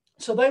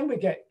 So then we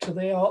get to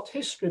the art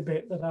history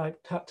bit that I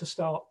had to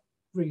start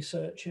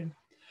researching.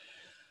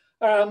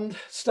 And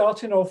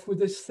starting off with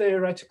this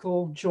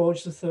theoretical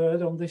George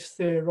III on this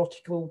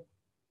theoretical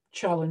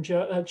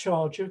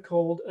charger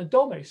called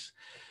Adonis,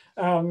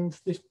 and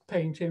this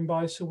painting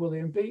by Sir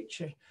William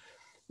Beechey.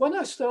 When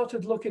I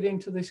started looking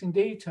into this in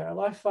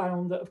detail, I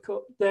found that, of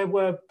course, there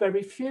were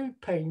very few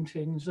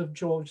paintings of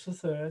George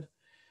III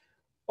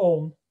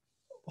on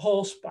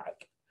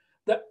horseback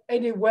that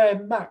anywhere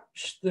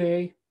matched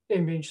the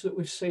image that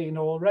we've seen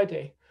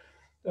already.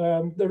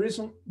 There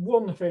isn't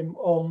one of him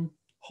on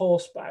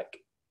horseback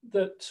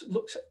that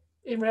looks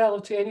in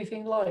reality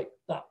anything like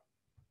that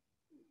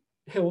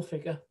hill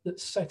figure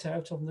that's set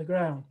out on the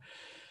ground.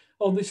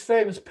 On this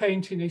famous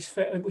painting,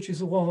 which is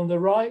the one on the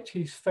right,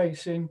 he's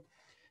facing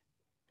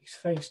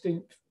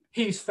to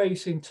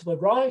the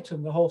right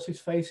and the horse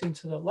is facing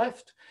to the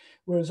left,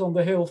 whereas on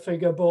the hill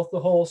figure, both the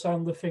horse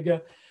and the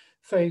figure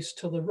face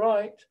to the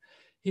right.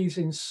 He's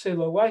in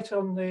silhouette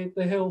on the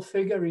hill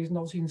figure. He's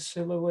not in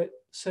silhouette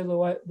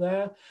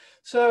there.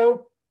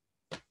 So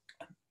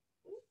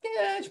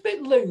yeah, it's a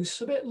bit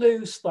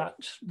loose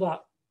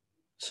that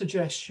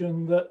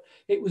suggestion that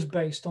it was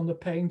based on the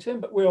painting,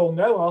 but we all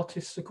know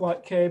artists are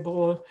quite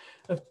capable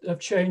of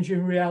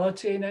changing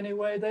reality in any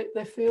way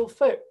they feel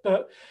fit.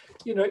 But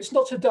you know, it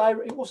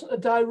wasn't a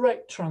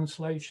direct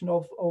translation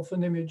of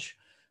an image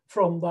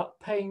from that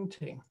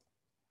painting.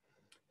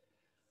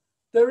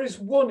 There is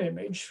one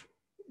image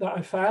that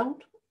I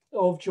found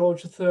of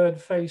George III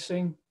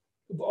facing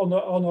on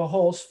a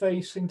horse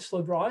facing to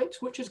the right,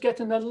 which is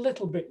getting a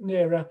little bit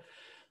nearer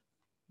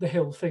the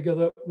hill figure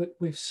that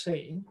we've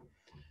seen.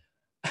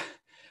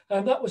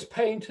 And that was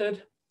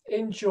painted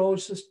in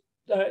George III.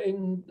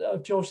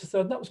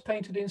 That was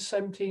painted in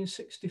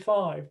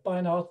 1765 by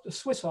a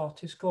Swiss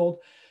artist called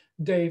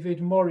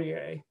David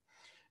Morier,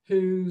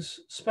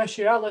 whose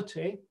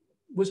speciality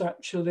was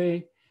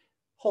actually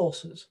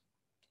horses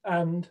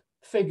and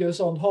figures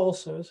on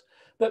horses,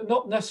 but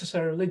not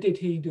necessarily did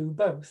he do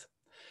both.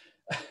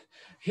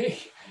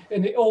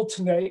 And it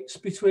alternates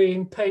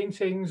between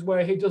paintings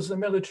where he does the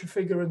military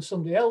figure and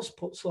somebody else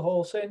puts the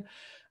horse in,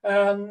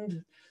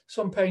 and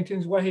some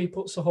paintings where he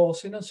puts the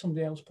horse in and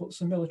somebody else puts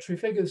the military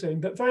figures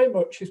in. But very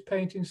much his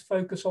paintings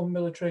focus on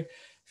military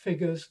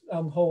figures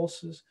and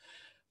horses.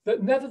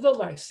 But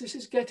nevertheless, this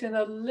is getting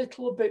a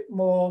little bit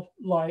more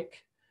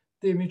like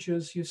the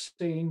images you've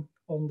seen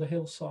on the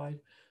hillside.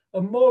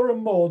 And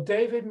more,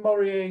 David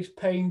Maurier's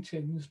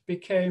paintings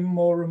became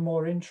more and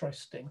more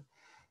interesting.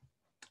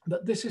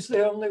 But this is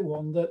the only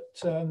one that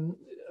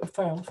I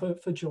found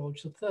for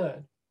George III.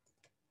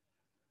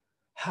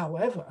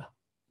 However,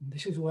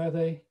 this is where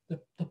the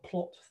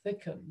plot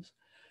thickens.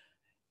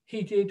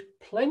 He did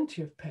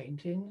plenty of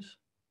paintings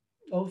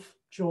of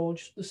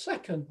George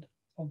II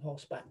on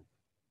horseback.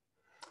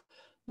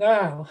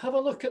 Now, have a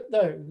look at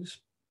those.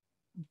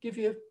 Give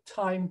you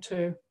time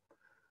to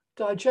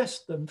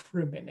digest them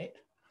for a minute.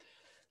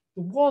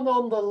 The one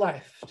on the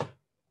left,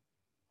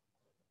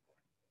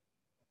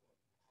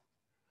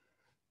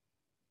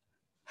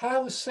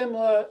 how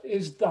similar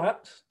is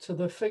that to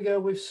the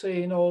figure we've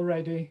seen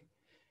already,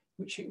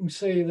 which you can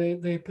see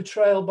the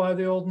portrayal by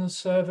the Ordnance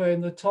Survey in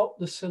the top,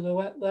 the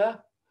silhouette there.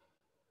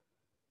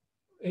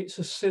 It's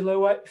a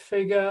silhouette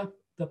figure.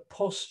 The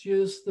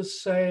posture's the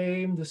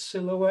same, the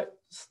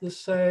silhouette's the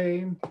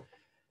same.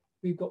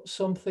 We've got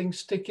something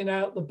sticking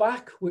out the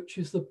back, which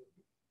is the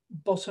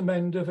bottom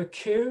end of a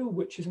queue,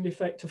 which is in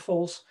effect a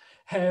false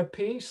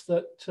hairpiece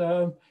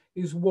that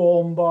is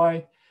worn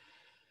by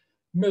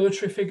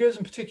military figures,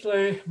 and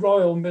particularly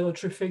royal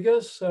military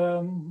figures. They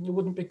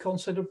wouldn't be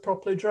considered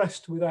properly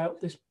dressed without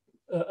this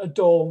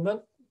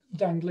adornment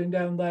dangling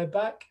down their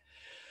back.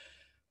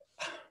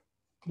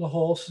 The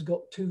horse has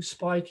got two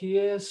spiky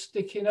ears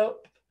sticking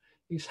up,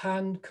 his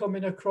hand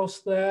coming across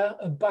there,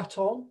 a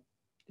baton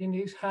in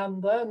his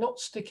hand there, not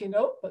sticking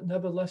up, but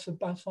nevertheless a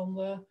baton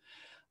there.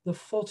 The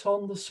foot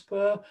on the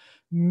spur,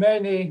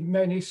 many,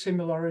 many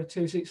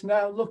similarities. It's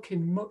now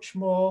looking much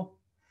more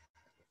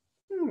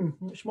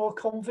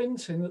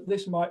convincing that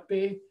this might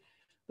be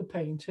the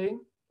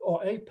painting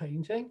or a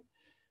painting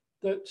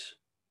that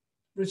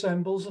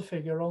resembles a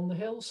figure on the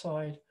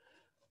hillside.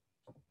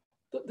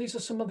 But these are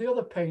some of the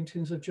other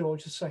paintings of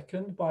George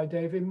II by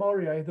David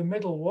Maurier. The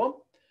middle one,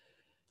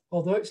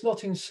 although it's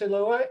not in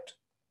silhouette,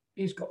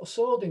 he's got a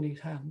sword in his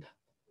hand.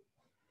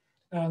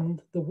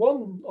 And the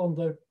one on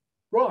the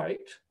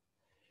right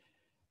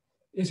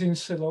is in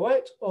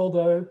silhouette,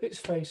 although it's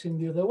facing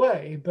the other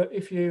way. But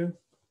if you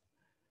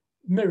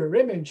mirror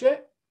image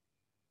it,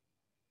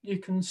 you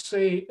can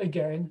see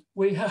again,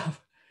 we have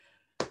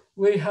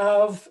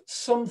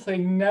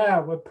something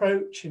now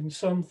approaching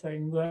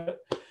something that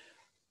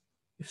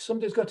if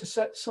somebody's got to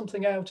set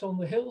something out on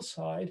the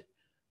hillside,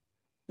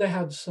 they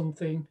had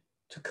something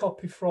to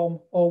copy from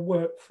or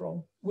work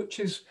from, which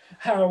is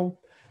how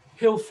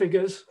hill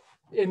figures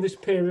in this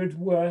period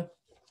were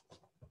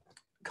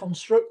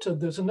constructed.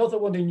 There's another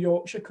one in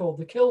Yorkshire called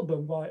the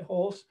Kilburn White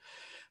Horse,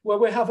 where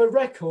we have a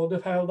record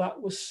of how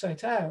that was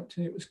set out,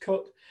 and it was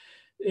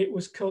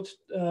cut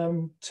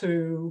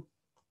to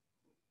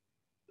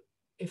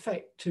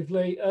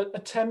effectively a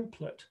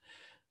template,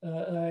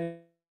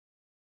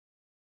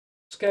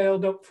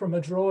 scaled up from a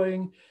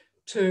drawing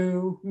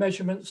to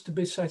measurements to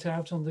be set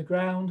out on the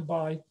ground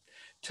by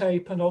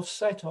tape and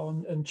offset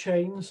on and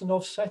chains and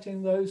offset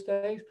in those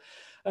days.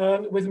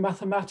 With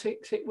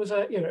mathematics, it was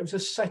a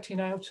setting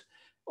out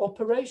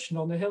operation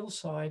on the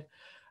hillside.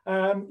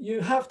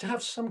 You have to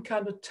have some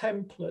kind of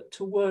template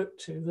to work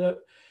to that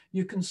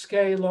you can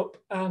scale up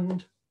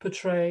and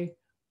portray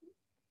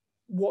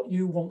what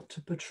you want to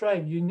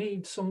portray. You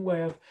need some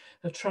way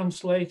of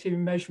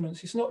translating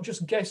measurements. It's not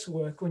just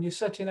guesswork when you're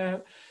setting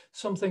out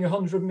something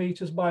 100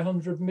 meters by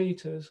 100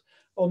 meters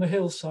on a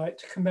hillside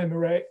to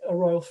commemorate a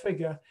royal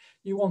figure.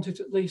 You want it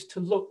at least to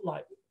look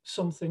like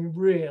something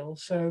real.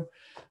 So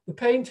the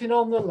painting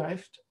on the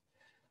left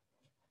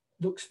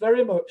looks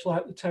very much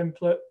like the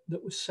template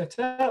that was set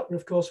out. And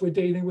of course, we're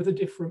dealing with a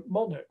different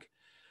monarch.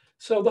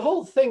 So the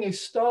whole thing is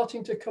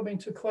starting to come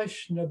into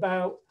question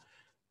about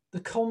the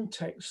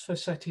context for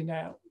setting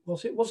out.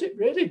 Was it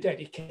really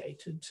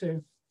dedicated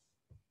to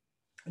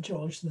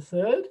George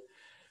III?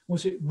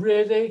 Was it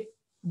really,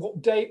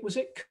 what date was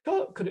it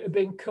cut? Could it have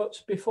been cut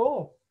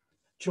before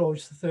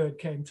George III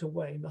came to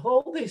Weymouth?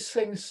 All these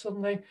things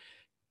suddenly,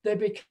 they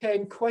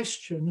became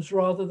questions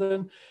rather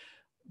than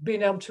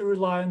being able to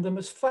rely on them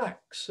as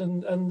facts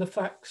and the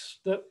facts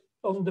that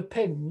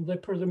underpin the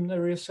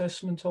preliminary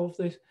assessment of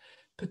this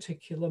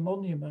particular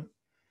monument.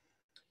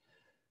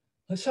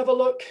 Let's have a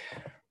look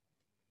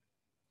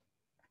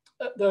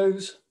at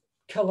those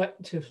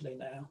collectively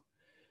now.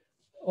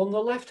 On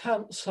the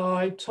left-hand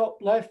side, top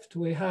left,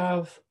 we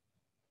have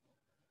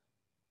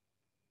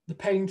the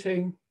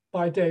painting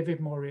by David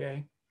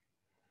Maurier.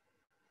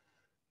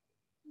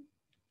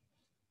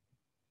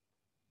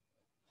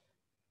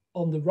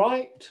 On the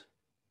right,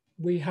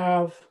 we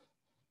have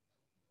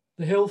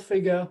the hill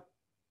figure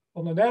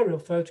on an aerial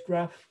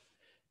photograph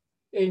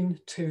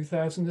in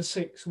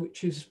 2006,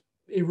 which is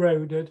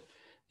eroded.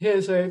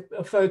 Here's a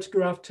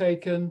photograph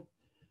taken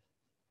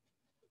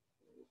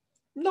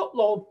not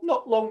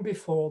long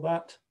before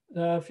that,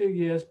 a few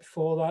years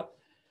before that,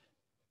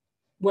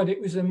 when it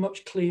was in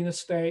much cleaner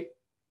state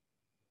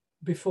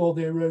before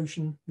the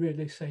erosion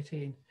really set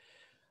in.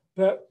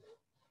 But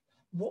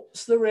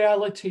what's the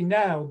reality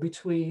now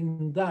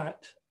between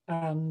that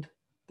and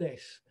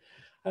this.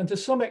 And to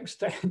some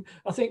extent,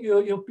 I think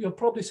you'll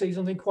probably see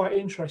something quite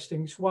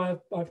interesting. It's why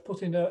I've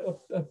put in a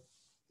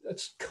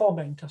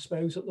comment, I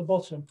suppose, at the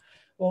bottom.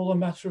 All a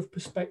matter of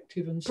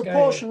perspective and scale.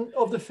 Proportion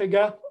of the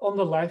figure on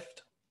the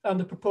left and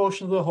the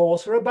proportion of the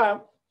horse are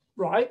about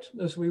right,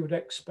 as we would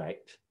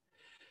expect.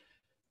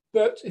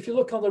 But if you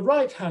look on the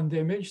right-hand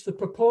image, the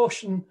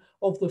proportion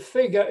of the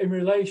figure in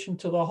relation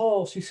to the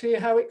horse, you see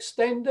how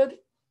extended?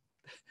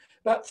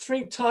 About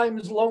 3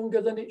 times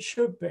longer than it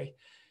should be.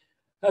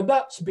 And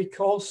that's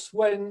because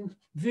when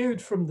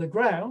viewed from the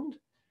ground,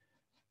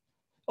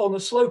 on a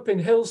sloping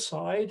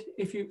hillside,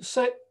 if you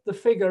set the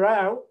figure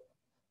out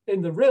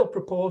in the real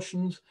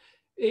proportions,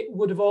 it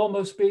would have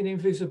almost been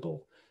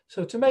invisible.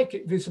 So to make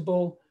it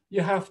visible,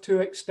 you have to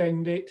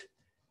extend it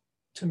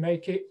to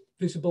make it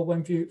visible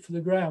when viewed from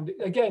the ground.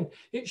 Again,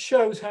 it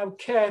shows how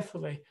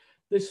carefully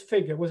this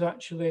figure was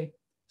actually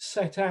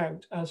set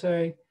out as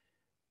a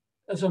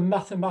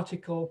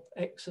mathematical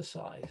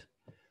exercise.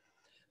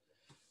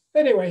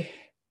 Anyway,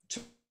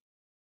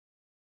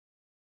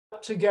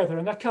 together,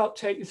 and I can't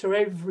take you through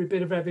every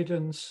bit of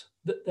evidence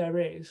that there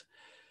is,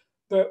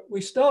 but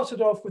we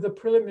started off with a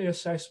preliminary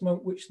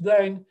assessment, which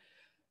then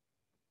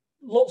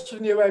lots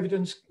of new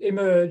evidence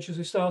emerged as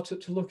we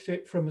started to look at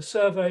it from a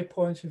survey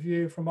point of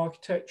view, from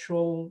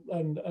architectural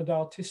and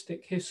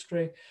artistic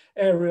history,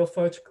 aerial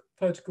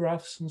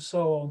photographs, and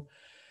so on.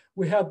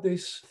 We had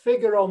this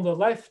figure on the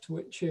left,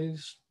 which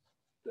is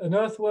an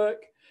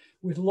earthwork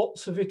with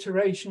lots of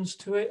iterations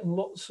to it and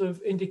lots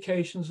of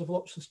indications of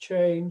lots of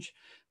change.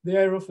 The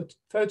aerial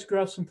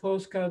photographs and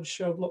postcards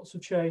showed lots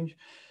of change.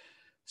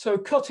 So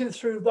cutting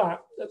through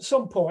that, at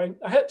some point,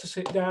 I had to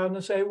sit down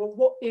and say, well,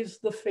 what is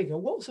the figure?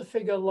 What's the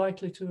figure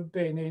likely to have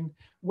been in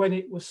when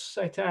it was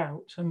set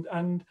out?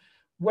 And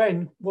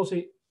when was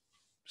it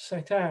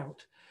set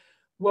out?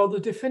 Well, the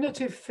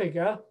definitive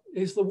figure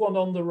is the one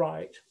on the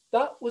right.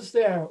 That was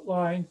the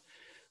outline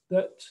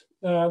that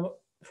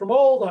from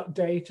all that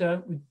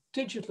data, we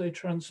digitally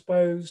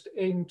transposed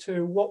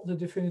into what the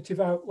definitive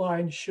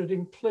outline should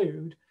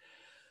include.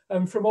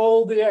 And from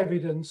all the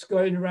evidence,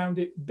 going around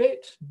it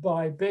bit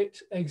by bit,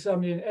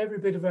 examining every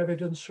bit of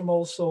evidence from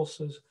all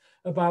sources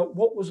about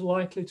what was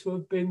likely to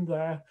have been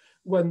there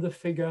when the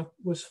figure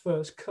was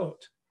first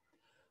cut.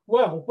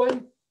 Well,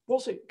 when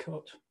was it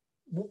cut?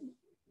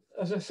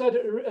 As I said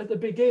at the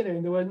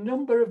beginning, there were a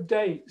number of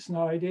dates and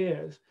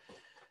ideas,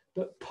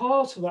 but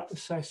part of that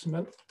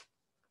assessment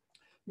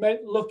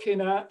meant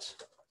looking at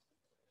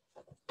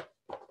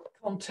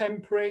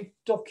contemporary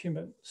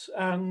documents,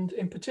 and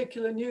in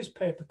particular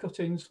newspaper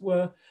cuttings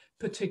were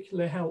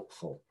particularly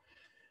helpful.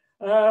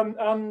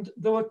 And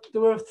there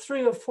were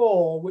 3 or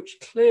 4 which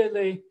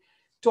clearly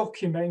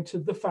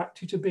documented the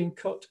fact it had been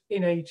cut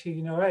in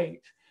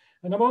 1808.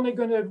 And I'm only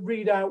going to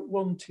read out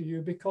one to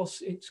you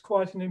because it's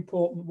quite an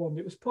important one.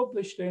 It was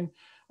published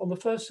on the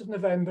 1st of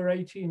November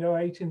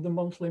 1808 in the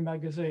Monthly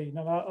Magazine,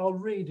 and I'll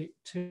read it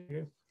to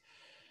you.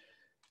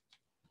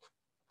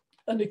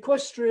 An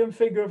equestrian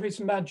figure of His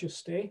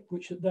Majesty,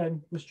 which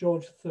then was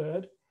George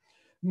III,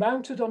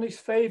 mounted on his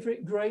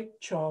favourite great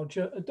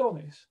charger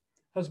Adonis,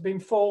 has been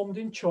formed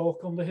in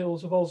chalk on the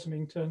hills of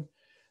Osmington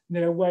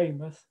near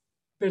Weymouth,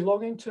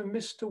 belonging to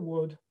Mr.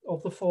 Wood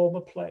of the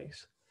former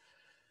place.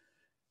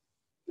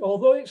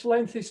 Although its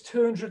length is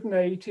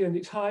 280 and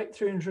its height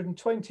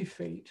 320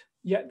 feet,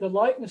 yet the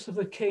likeness of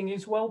the king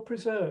is well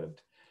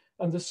preserved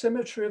and the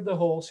symmetry of the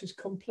horse is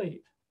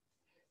complete.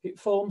 It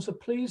forms a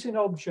pleasing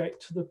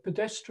object to the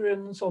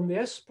pedestrians on the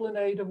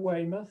esplanade of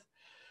Weymouth,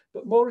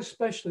 but more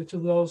especially to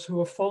those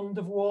who are fond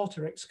of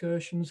water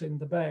excursions in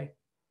the bay,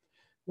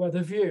 where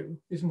the view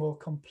is more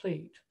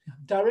complete.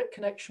 Direct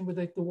connection with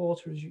the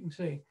water, as you can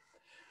see.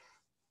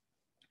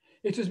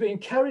 It has been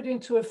carried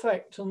into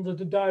effect under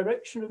the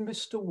direction of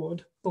Mr.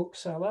 Wood,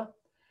 bookseller,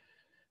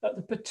 at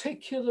the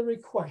particular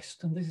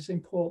request, and this is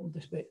important,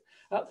 this bit,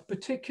 at the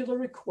particular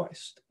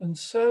request and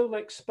sole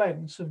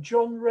expense of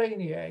John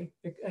Rainier,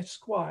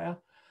 Esquire,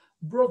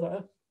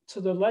 brother to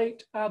the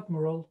late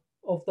Admiral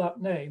of that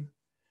name.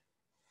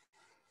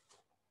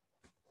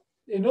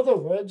 In other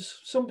words,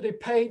 somebody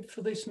paid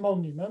for this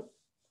monument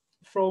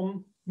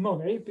from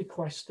money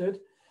bequested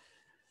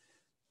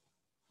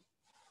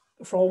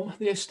from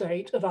the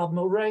estate of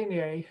Admiral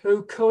Rainier,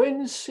 who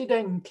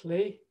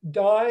coincidentally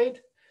died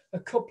a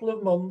couple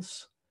of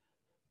months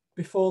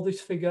before this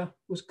figure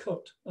was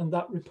cut and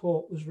that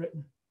report was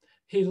written.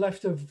 He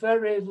left a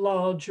very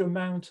large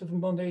amount of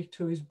money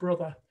to his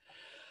brother.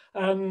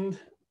 And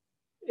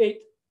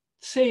it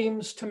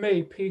seems to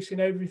me, piecing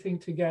everything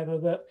together,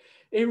 that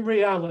in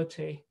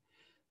reality,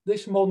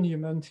 this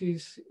monument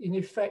is, in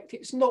effect,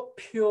 it's not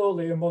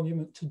purely a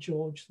monument to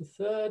George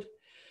III.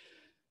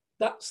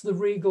 That's the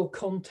Regal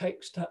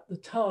context at the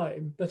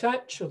time, but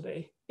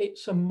actually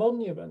it's a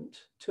monument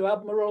to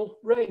Admiral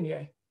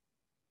Rainier.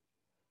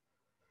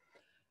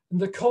 And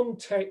the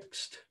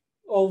context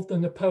of the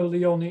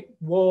Napoleonic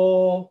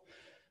War,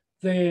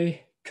 the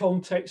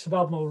context of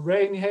Admiral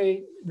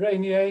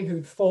Rainier,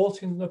 who'd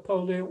fought in the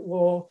Napoleonic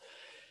War,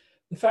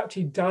 the fact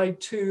he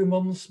died 2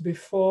 months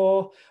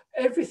before,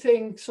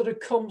 everything sort of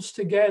comes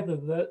together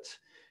that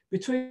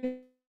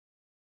Between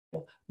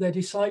they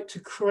decide to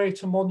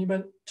create a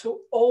monument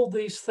to all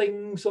these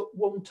things at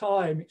one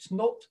time. It's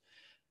not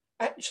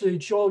actually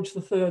George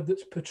III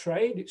that's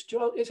portrayed.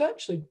 It's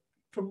actually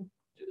from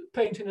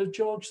painting of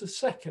George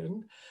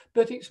II,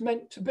 but it's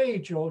meant to be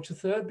George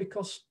III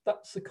because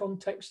that's the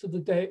context of the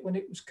date when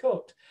it was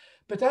cut.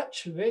 But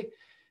actually,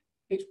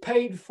 it's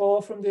paid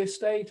for from the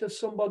estate of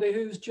somebody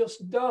who's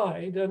just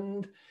died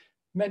and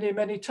many,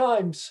 many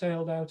times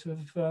sailed out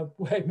of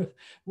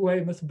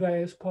Weymouth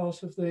Bay as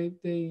part of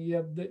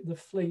the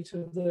fleet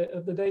of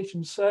the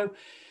nation. So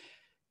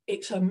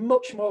it's a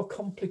much more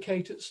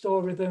complicated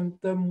story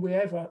than we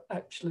ever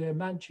actually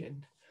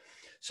imagined.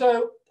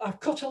 So I've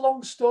cut a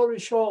long story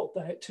short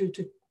there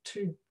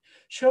to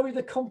show you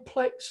the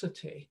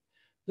complexity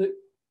that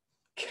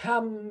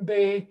can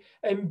be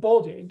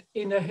embodied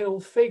in a hill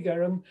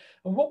figure. And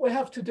what we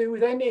have to do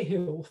with any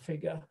hill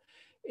figure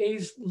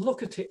is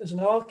look at it as an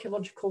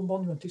archaeological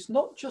monument. It's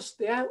not just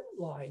the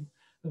outline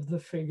of the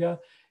figure,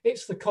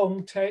 it's the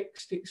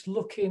context, it's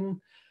looking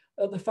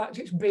at the fact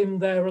it's been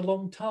there a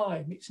long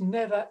time. It's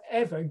never,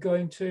 ever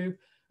going to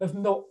have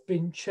not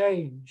been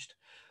changed.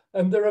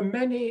 And there are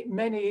many,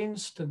 many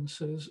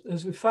instances,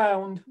 as we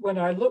found when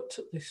I looked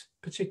at this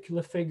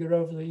particular figure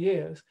over the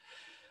years,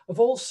 of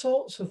all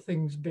sorts of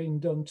things being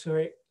done to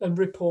it and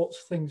reports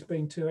of things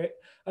being to it.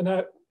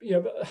 And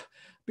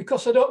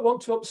because I don't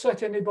want to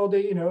upset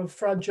anybody, of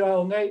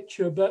fragile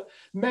nature, but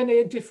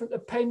many different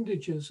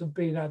appendages have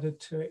been added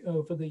to it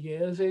over the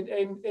years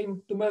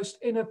in the most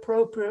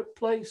inappropriate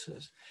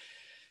places.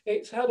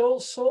 It's had all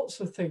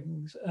sorts of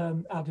things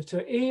added to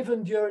it,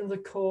 even during the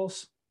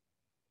course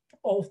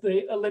of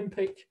the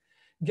Olympic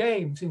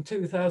Games in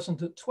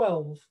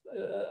 2012,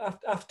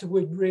 after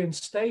we'd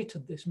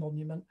reinstated this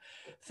monument.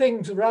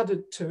 Things were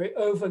added to it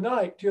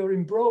overnight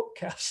during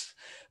broadcasts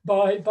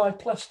by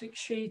plastic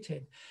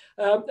sheeting.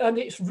 And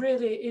it's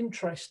really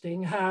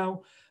interesting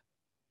how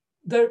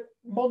the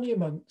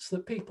monuments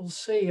that people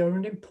see are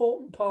an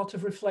important part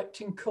of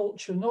reflecting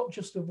culture, not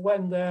just of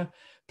when they're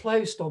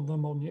placed on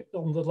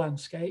the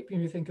landscape.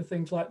 You think of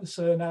things like the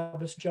Cerne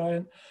Abbas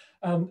giant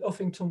and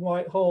Uffington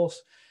White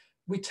Horse.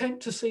 We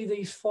tend to see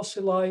these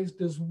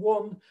fossilized as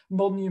one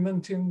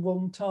monument in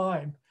one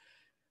time.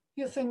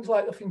 Things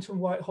like Uffington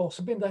White Horse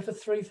have been there for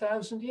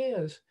 3,000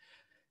 years.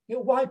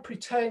 Why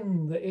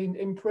pretend that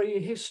in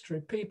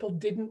prehistory people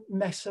didn't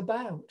mess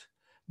about,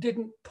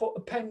 didn't put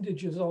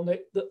appendages on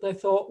it that they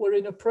thought were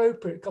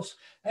inappropriate? Because,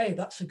 hey,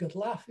 that's a good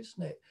laugh,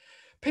 isn't it?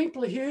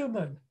 People are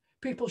human.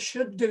 People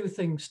should do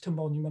things to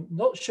monuments.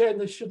 Not saying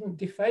they shouldn't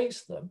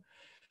deface them,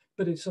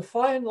 but it's a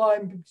fine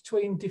line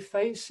between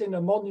defacing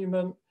a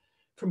monument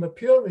from a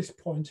purist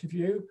point of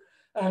view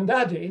and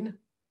adding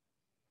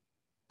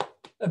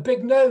a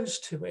big nose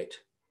to it,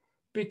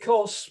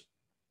 because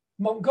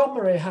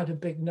Montgomery had a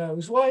big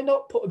nose. Why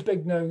not put a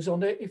big nose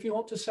on it if you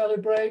want to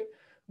celebrate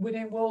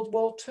winning World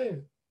War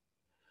II?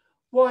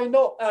 Why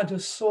not add a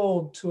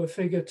sword to a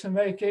figure to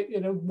make it,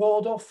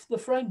 ward off the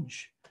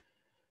French?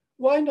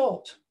 Why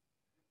not?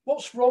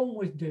 What's wrong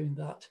with doing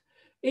that?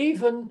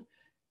 Even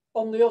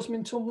on the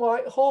Osmington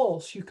White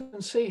Horse, you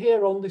can see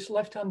here on this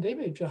left-hand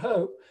image, I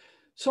hope,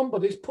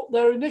 somebody's put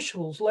their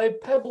initials,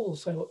 laid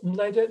pebbles out and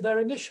laid their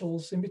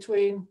initials in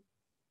between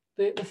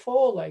the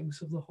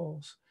forelegs of the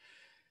horse.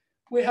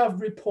 We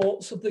have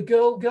reports of the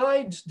Girl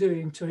Guides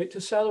doing to it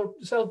to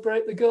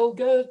celebrate the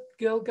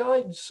Girl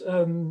Guides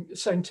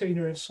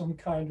centenary of some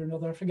kind or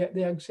another. I forget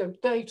the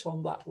exact date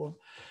on that one.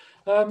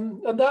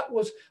 And that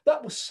was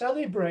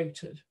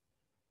celebrated,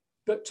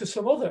 but to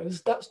some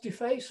others, that's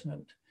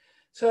defacement.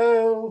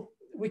 So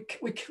we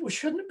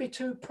shouldn't be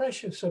too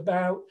precious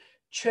about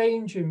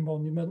changing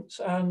monuments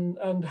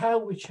and how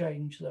we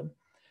change them.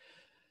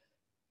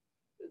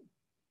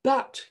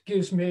 That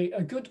gives me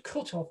a good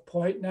cut-off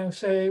point. Now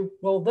say,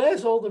 well,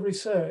 there's all the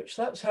research.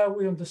 That's how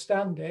we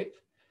understand it.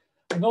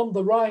 And on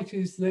the right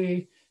is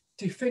the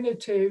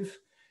definitive,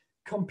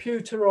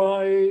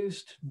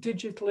 computerized,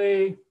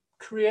 digitally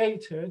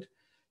created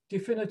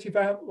definitive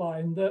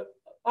outline that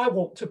I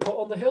want to put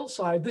on the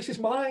hillside. This is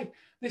my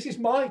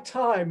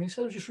time.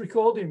 Instead of just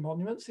recording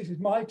monuments, this is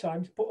my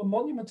time to put a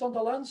monument on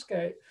the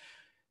landscape.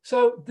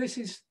 So this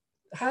is,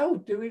 how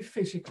do we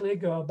physically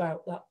go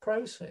about that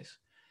process?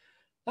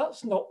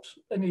 That's not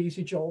an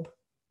easy job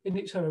in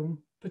its own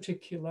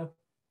particular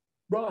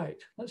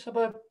right. Let's have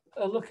a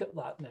look at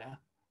that now.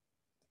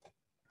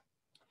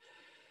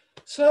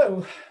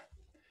 So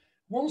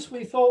once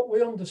we thought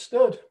we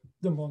understood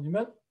the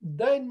monument,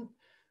 then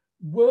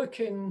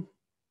working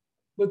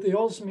with the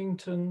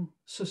Osmington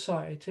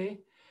Society,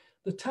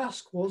 the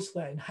task was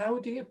then, how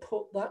do you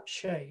put that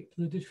shape,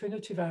 the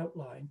definitive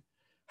outline,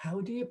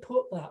 how do you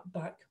put that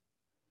back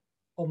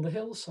on the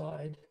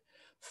hillside?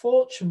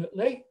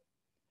 Fortunately,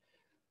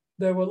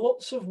 there were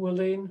lots of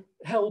willing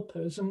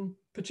helpers, and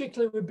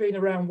particularly we've been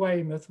around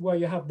Weymouth, where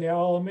you have the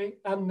Army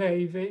and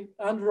Navy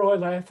and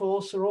Royal Air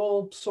Force are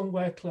all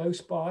somewhere close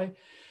by.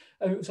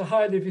 And it was a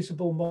highly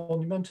visible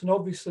monument, and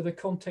obviously the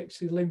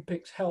context of the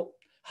Olympics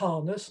helped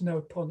harness,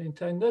 no pun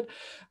intended,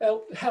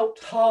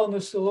 helped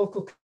harness the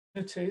local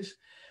communities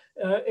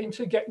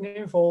into getting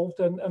involved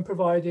and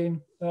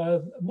providing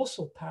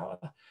muscle power.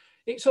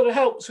 It sort of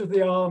helps with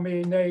the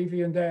Army,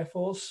 Navy and Air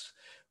Force,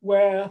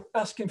 where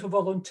asking for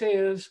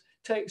volunteers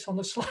takes on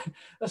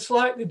a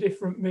slightly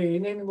different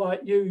meaning,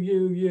 like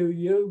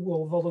you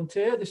will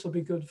volunteer, this will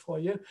be good for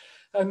you.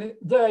 And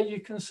there you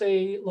can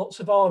see lots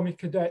of Army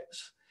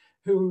cadets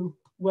who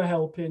were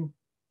helping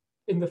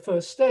in the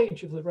first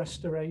stage of the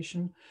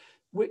restoration,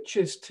 which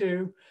is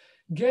to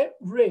get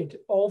rid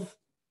of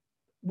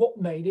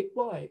what made it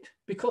white,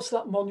 because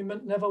that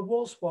monument never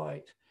was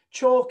white.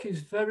 Chalk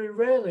is very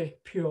rarely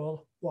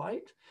pure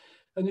white.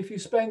 And if you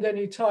spend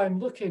any time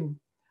looking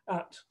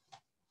at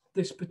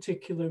this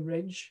particular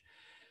ridge,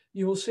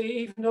 you will see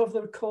even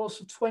over the course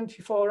of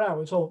 24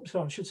 hours, or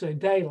sorry, I should say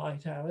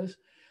daylight hours,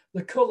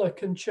 the colour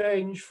can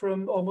change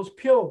from almost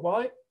pure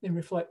white in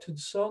reflected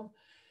sun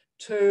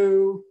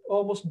to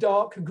almost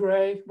dark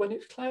grey when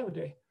it's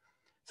cloudy.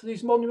 So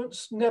these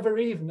monuments never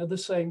even are the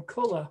same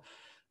colour.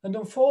 And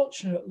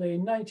unfortunately,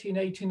 in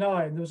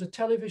 1989, there was a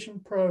television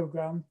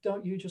programme,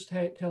 don't you just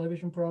hate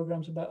television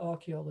programmes about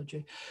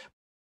archaeology,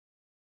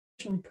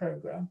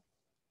 programme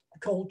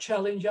called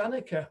Challenge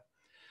Anneka.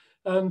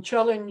 And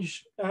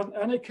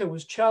Anneka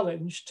was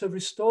challenged to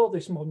restore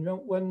this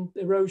monument when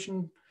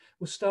erosion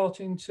was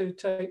starting to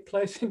take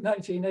place in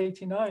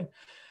 1989.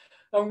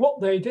 And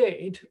what they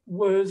did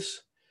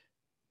was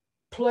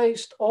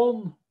placed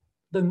on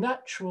the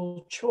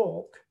natural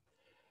chalk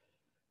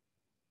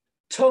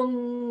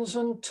tons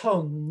and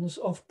tons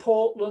of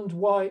Portland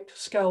white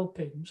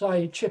scalpings,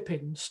 i.e.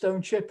 chippings,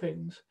 stone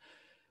chippings,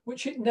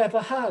 which it never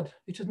had.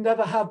 It had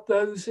never had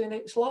those in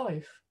its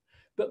life,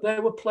 but they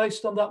were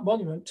placed on that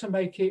monument to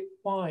make it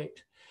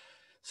white.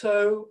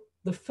 So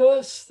the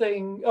first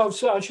thing,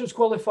 so I should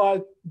qualify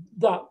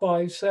that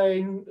by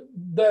saying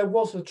there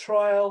was a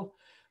trial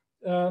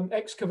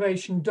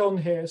excavation done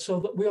here so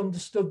that we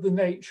understood the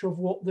nature of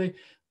what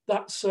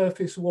that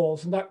surface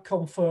was, and that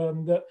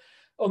confirmed that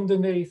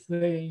underneath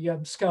the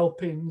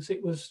scalpings,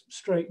 it was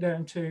straight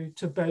down to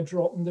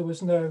bedrock, and there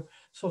was no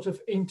sort of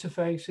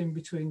interface in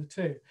between the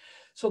two.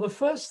 So the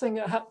first thing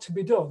that had to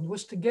be done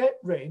was to get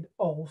rid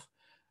of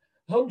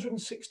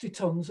 160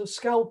 tons of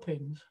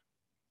scalpings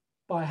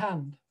by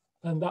hand.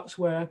 And that's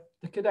where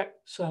the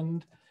cadets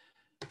and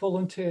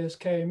volunteers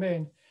came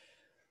in.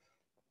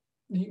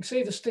 You can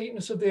see the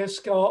steepness of the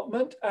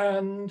escarpment,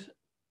 and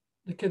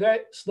the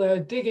cadets, they're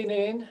digging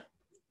in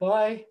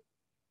by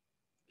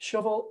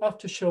shovel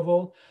after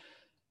shovel,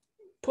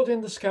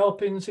 putting the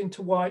scalpings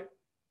into white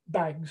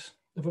bags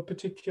of a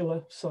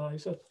particular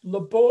size. A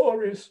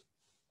laborious,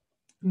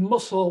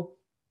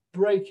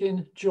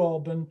 muscle-breaking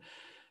job, and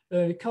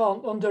you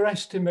can't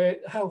underestimate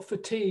how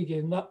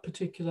fatiguing that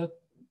particular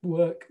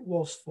work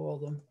was for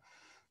them.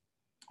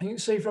 You can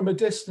see from a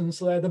distance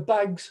there, the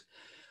bags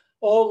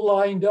all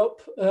lined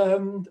up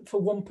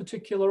for one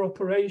particular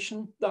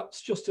operation.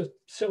 That's just a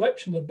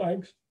selection of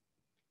bags.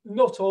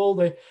 Not all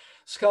the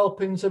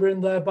scalpings are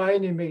in there by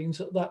any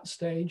means at that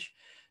stage,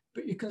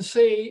 but you can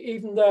see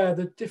even there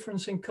the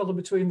difference in colour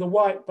between the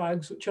white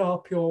bags, which are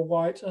pure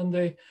white, and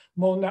the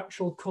more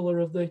natural colour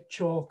of the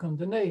chalk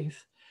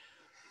underneath.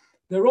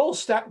 They're all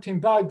stacked in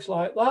bags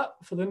like that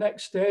for the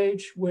next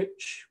stage,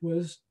 which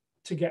was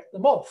to get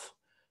them off.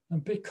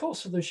 And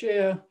because of the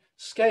sheer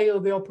scale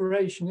of the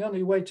operation, the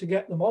only way to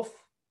get them off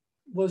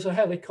was a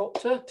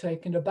helicopter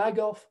taking a bag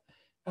off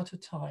at a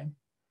time.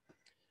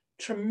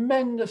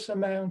 Tremendous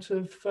amount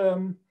of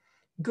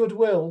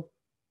goodwill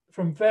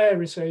from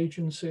various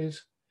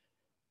agencies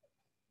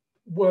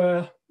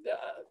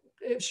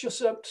it's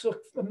just a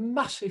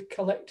massive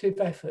collective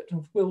effort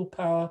of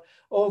willpower,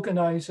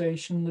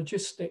 organisation,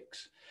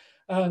 logistics,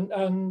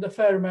 and a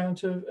fair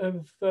amount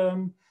of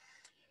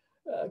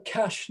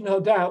cash, no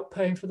doubt,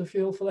 paying for the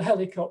fuel for the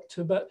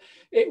helicopter. But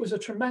it was a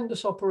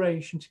tremendous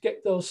operation to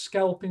get those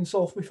scalpings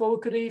off before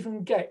we could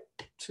even get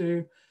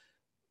to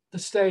the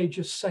stage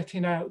of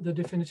setting out the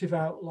definitive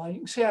outline. You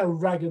can see how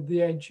ragged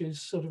the edge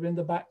is sort of in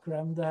the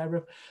background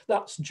there.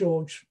 That's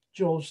George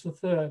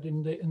III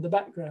in the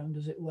background,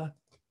 as it were.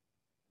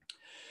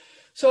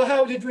 So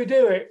how did we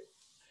do it?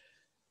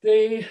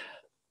 The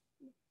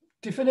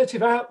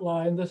definitive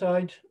outline that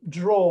I'd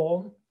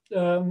drawn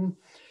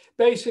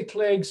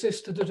basically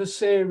existed as a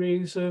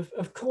series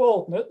of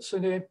coordinates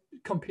in a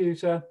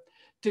computer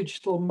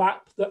digital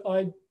map that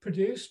I'd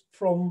produced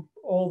from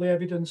all the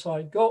evidence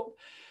I got.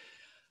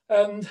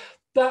 And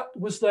that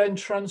was then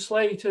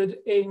translated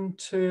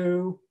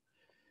into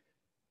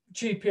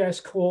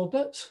GPS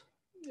coordinates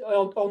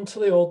onto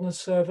the Ordnance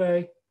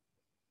Survey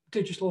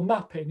digital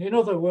mapping. In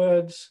other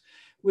words,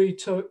 we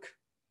took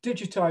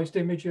digitized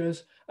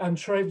images and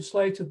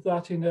translated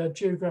that in a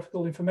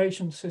geographical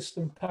information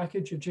system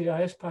package, a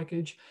GIS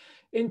package,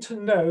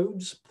 into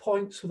nodes,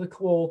 points with a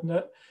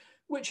coordinate,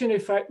 which in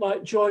effect,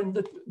 like joined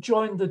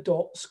the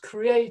dots,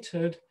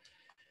 created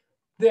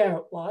the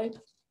outline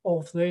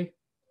of the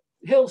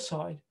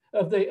hillside,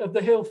 of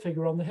the hill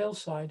figure on the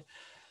hillside.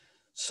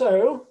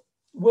 So,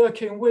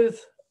 working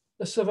with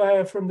a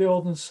surveyor from the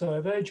Ordnance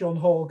Survey, John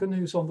Horgan,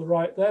 who's on the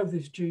right there with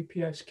his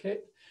GPS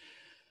kit,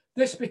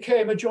 This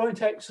became a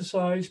joint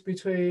exercise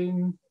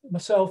between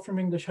myself from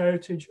English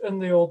Heritage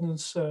and the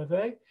Ordnance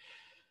Survey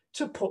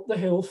to put the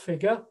hill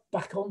figure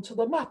back onto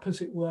the map,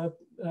 as it were.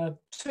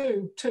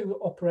 Two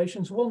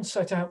operations. One,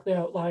 set out the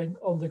outline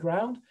on the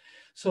ground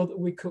so that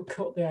we could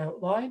cut the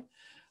outline.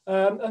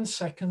 And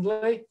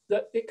secondly,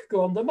 that it could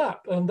go on the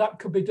map. And that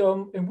could be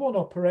done in one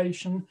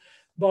operation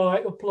by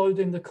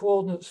uploading the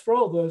coordinates for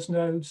all those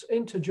nodes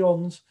into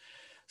John's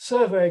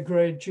survey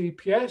grade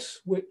GPS,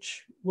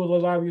 which will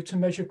allow you to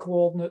measure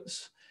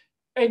coordinates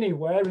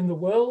anywhere in the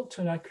world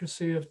to an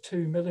accuracy of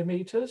 2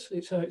 millimeters.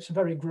 It's a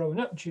very grown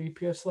up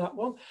GPS, that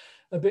one,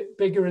 a bit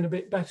bigger and a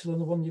bit better than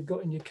the one you've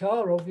got in your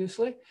car,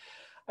 obviously,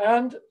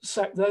 and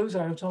set those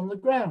out on the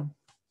ground.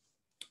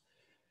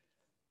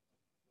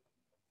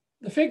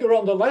 The figure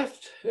on the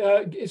left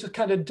is a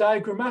kind of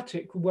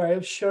diagrammatic way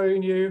of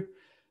showing you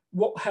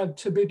what had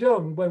to be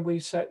done when we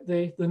set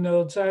the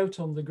nodes out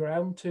on the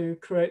ground to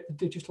create the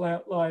digital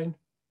outline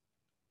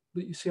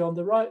that you see on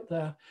the right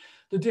there.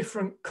 The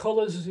different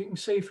colours, as you can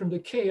see from the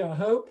key, I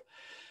hope.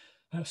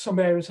 Some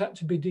areas had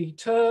to be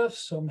deturfed,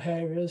 some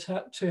areas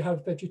had to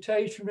have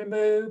vegetation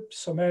removed,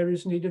 some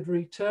areas needed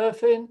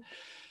returfing,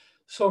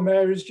 some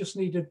areas just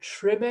needed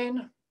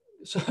trimming,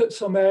 so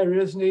some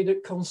areas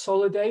needed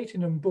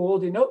consolidating and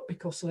boarding up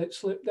because they'd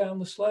slipped down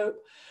the slope.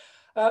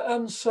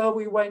 And so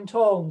we went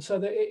on, so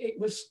that it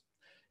was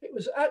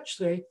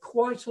actually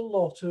quite a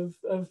lot of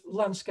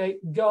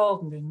landscape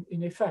gardening,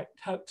 in effect,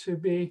 had to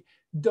be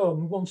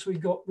done once we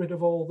got rid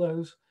of all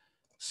those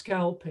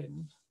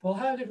scalpings. Well,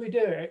 how did we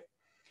do it?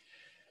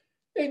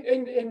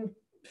 In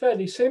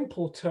fairly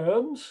simple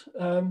terms,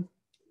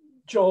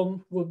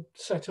 John would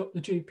set up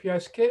the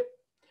GPS kit,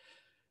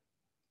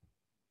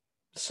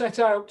 set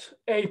out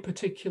a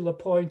particular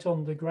point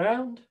on the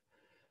ground,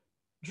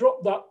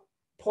 drop that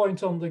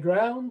point on the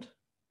ground,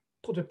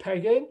 put a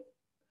peg in.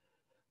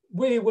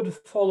 We would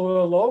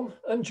follow along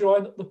and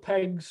join up the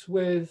pegs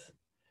with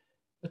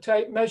a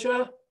tape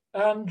measure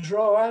and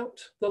draw out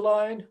the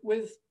line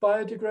with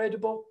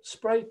biodegradable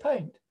spray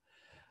paint.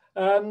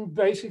 And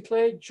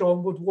basically,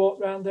 John would walk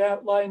around the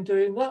outline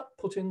doing that,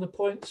 putting the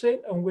points in,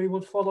 and we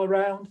would follow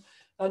around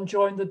and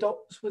join the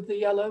dots with the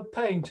yellow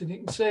paint. And you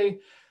can see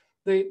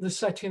the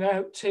setting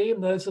out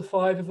team. There's the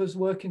 5 of us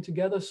working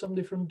together,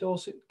 somebody from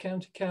Dorset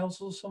County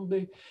Council,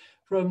 somebody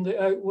from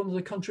one of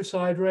the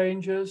countryside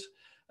rangers,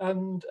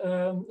 and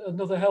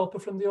another helper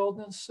from the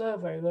Ordnance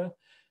Survey there.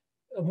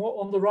 And what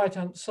on the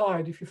right-hand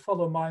side, if you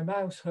follow my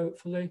mouse,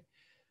 hopefully,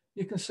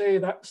 you can see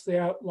that's the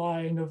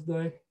outline of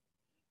the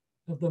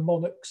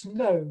monarch's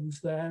nose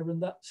there,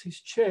 and that's his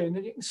chin.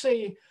 And you can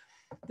see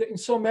that in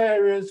some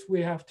areas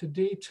we have to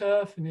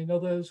deturf, and in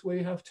others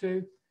we have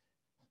to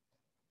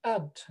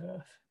add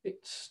turf.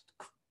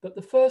 But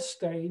the first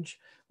stage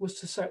was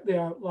to set the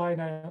outline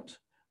out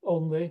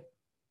on the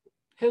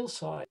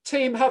hillside.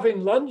 Team having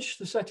lunch,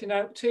 the setting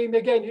out team,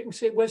 again, you can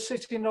see we're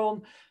sitting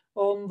on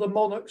the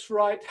monarch's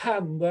right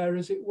hand there,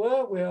 as it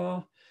were. We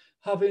are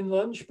having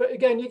lunch, but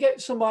again, you get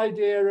some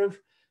idea of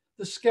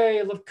the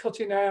scale of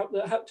cutting out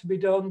that had to be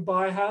done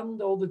by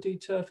hand. All the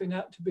deturfing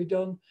had to be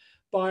done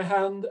by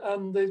hand,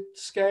 and the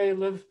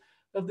scale of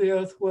the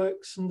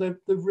earthworks and the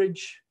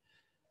ridge,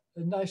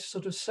 a nice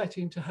sort of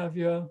setting to have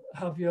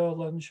your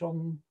lunch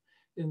on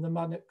in the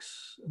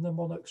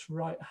monarch's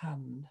right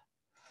hand.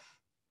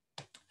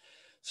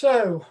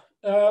 So,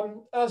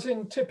 as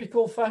in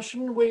typical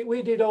fashion,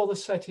 we did all the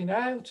setting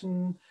out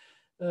and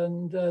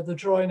the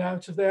drawing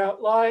out of the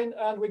outline,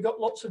 and we got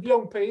lots of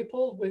young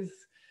people with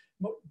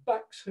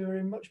backs who are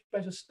in much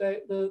better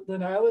state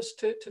than ours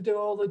to do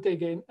all the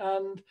digging.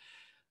 And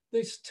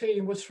this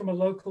team was from a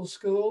local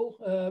school,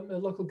 a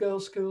local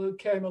girls' school, who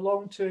came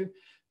along to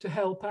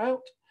help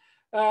out.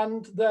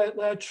 And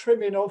they're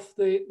trimming off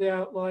the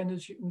outline,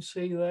 as you can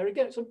see there.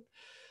 Again,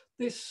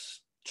 this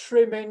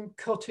trimming,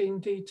 cutting,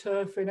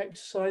 deturfing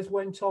exercise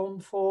went on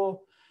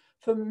for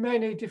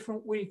many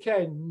different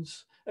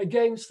weekends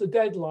against the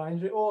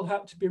deadlines. It all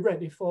had to be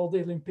ready for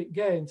the Olympic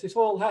Games. This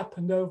all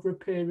happened over a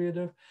period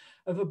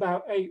of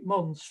about 8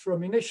 months,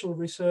 from initial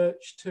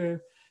research to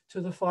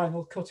the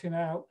final cutting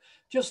out.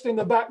 Just in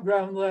the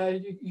background there,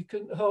 you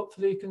can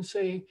hopefully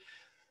see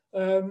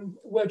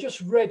we're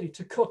just ready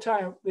to cut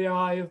out the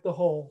eye of the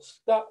horse.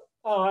 That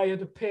eye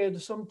had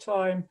appeared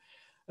sometime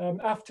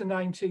after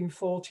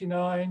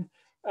 1949,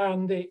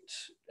 and it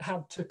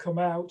had to come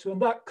out,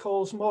 and that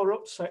caused more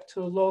upset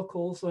to the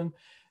locals than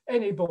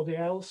anybody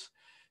else,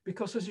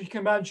 because as you can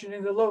imagine,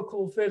 in the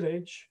local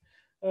village,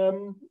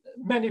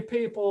 many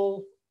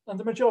people, and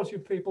the majority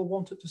of people,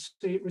 wanted to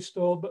see it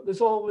restored, but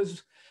there's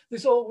always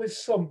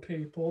some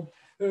people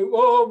who,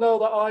 oh no,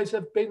 the eyes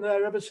have been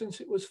there ever since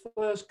it was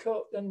first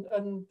cut,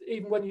 and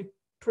even when you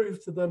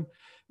prove to them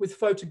with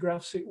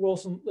photographs it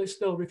wasn't, they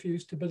still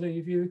refuse to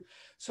believe you.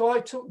 So I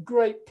took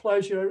great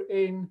pleasure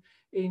in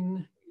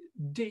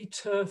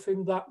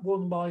deturfing that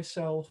one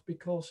myself,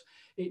 because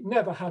it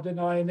never had an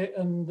eye in it,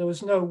 and there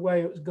was no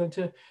way it was going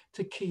to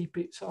keep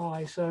its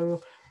eye.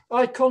 So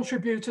I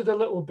contributed a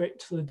little bit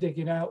to the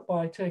digging out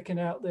by taking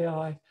out the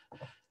eye.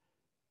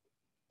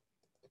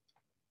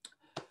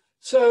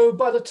 So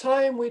by the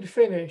time we'd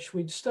finished,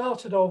 we'd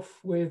started off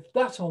with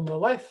that on the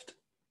left,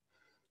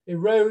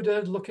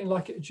 eroded, looking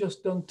like it had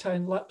just done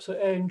 10 laps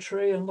at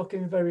Aintree and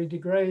looking very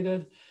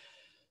degraded,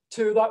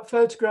 to that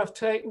photograph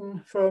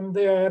taken from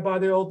the air by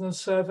the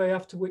Ordnance Survey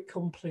after we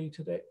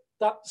completed it.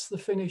 That's the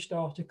finished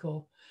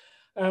article.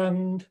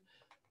 And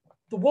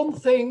the one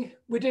thing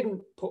we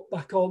didn't put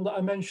back on that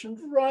I mentioned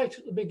right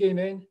at the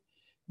beginning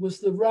was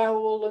the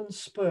rowel and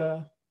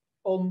spur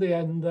on the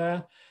end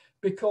there,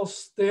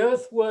 because the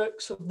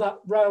earthworks of that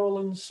rowel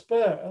and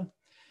spur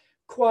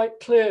quite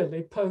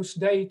clearly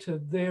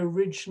post-dated the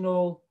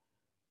original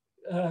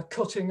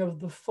cutting of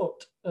the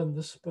foot and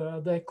the spur.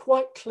 They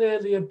quite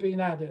clearly have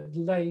been added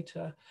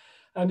later.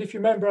 And if you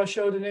remember, I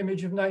showed an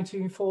image of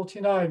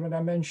 1949 when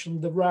I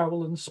mentioned the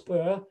rowel and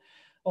spur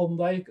on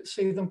there. You could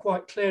see them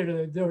quite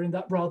clearly. They're in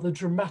that rather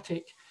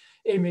dramatic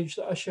image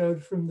that I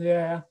showed from the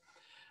air.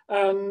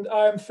 And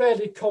I'm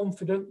fairly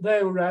confident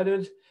they were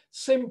added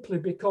simply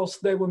because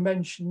they were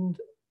mentioned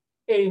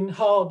in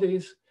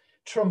Hardy's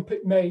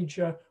trumpet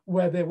major,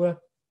 where they were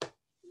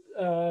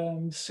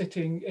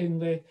sitting in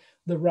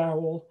the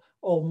rowel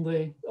on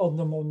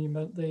the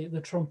monument,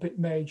 the trumpet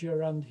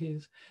major and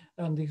his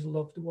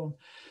loved one.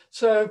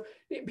 So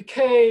it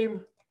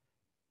became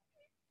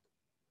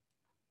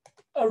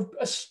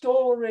a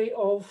story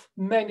of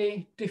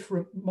many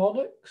different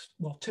monarchs,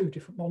 well, 2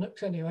 different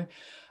monarchs anyway,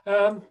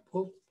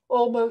 well,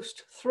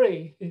 almost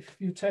 3 if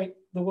you take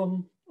the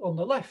one on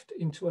the left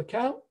into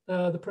account,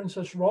 the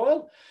Princess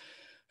Royal,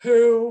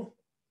 who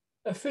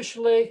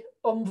officially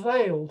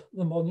unveiled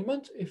the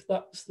monument, if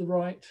that's the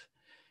right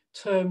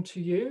term to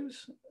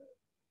use.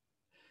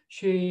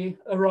 She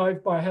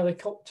arrived by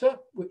helicopter,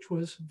 which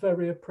was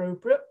very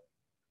appropriate,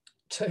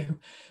 to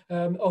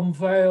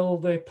unveil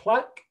the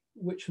plaque,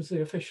 which was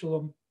the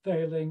official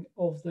unveiling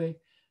of the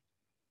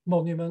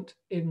monument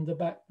in the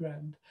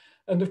background.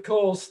 And of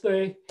course,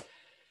 the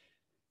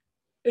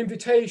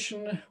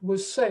invitation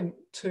was sent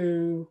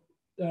to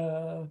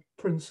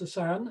Princess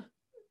Anne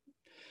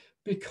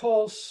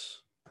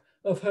because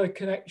of her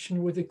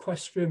connection with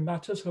equestrian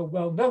matters, her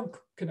well-known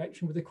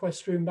connection with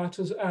equestrian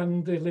matters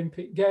and the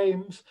Olympic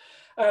Games.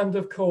 And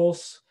of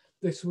course,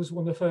 this was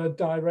one of her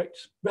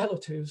direct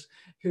relatives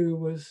who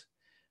was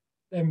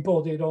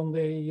embodied on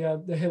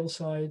the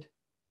hillside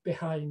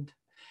behind,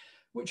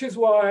 which is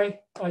why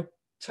I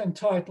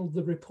entitled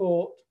the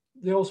report,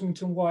 The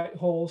Osmington White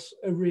Horse,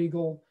 a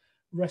Regal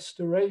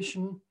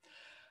Restoration.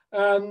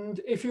 And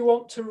if you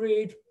want to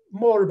read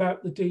more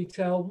about the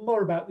detail,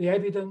 more about the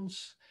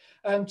evidence,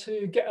 and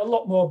to get a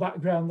lot more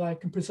background that I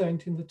can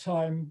present in the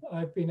time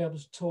I've been able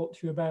to talk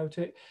to you about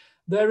it,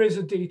 there is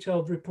a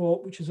detailed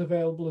report which is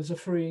available as a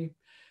free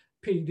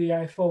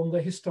PDF on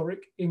the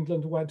Historic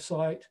England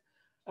website,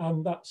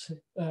 and that's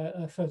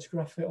a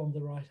photograph of it on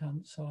the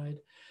right-hand side.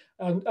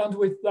 And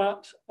with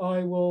that, I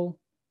will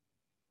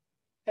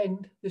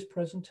end this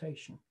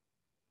presentation.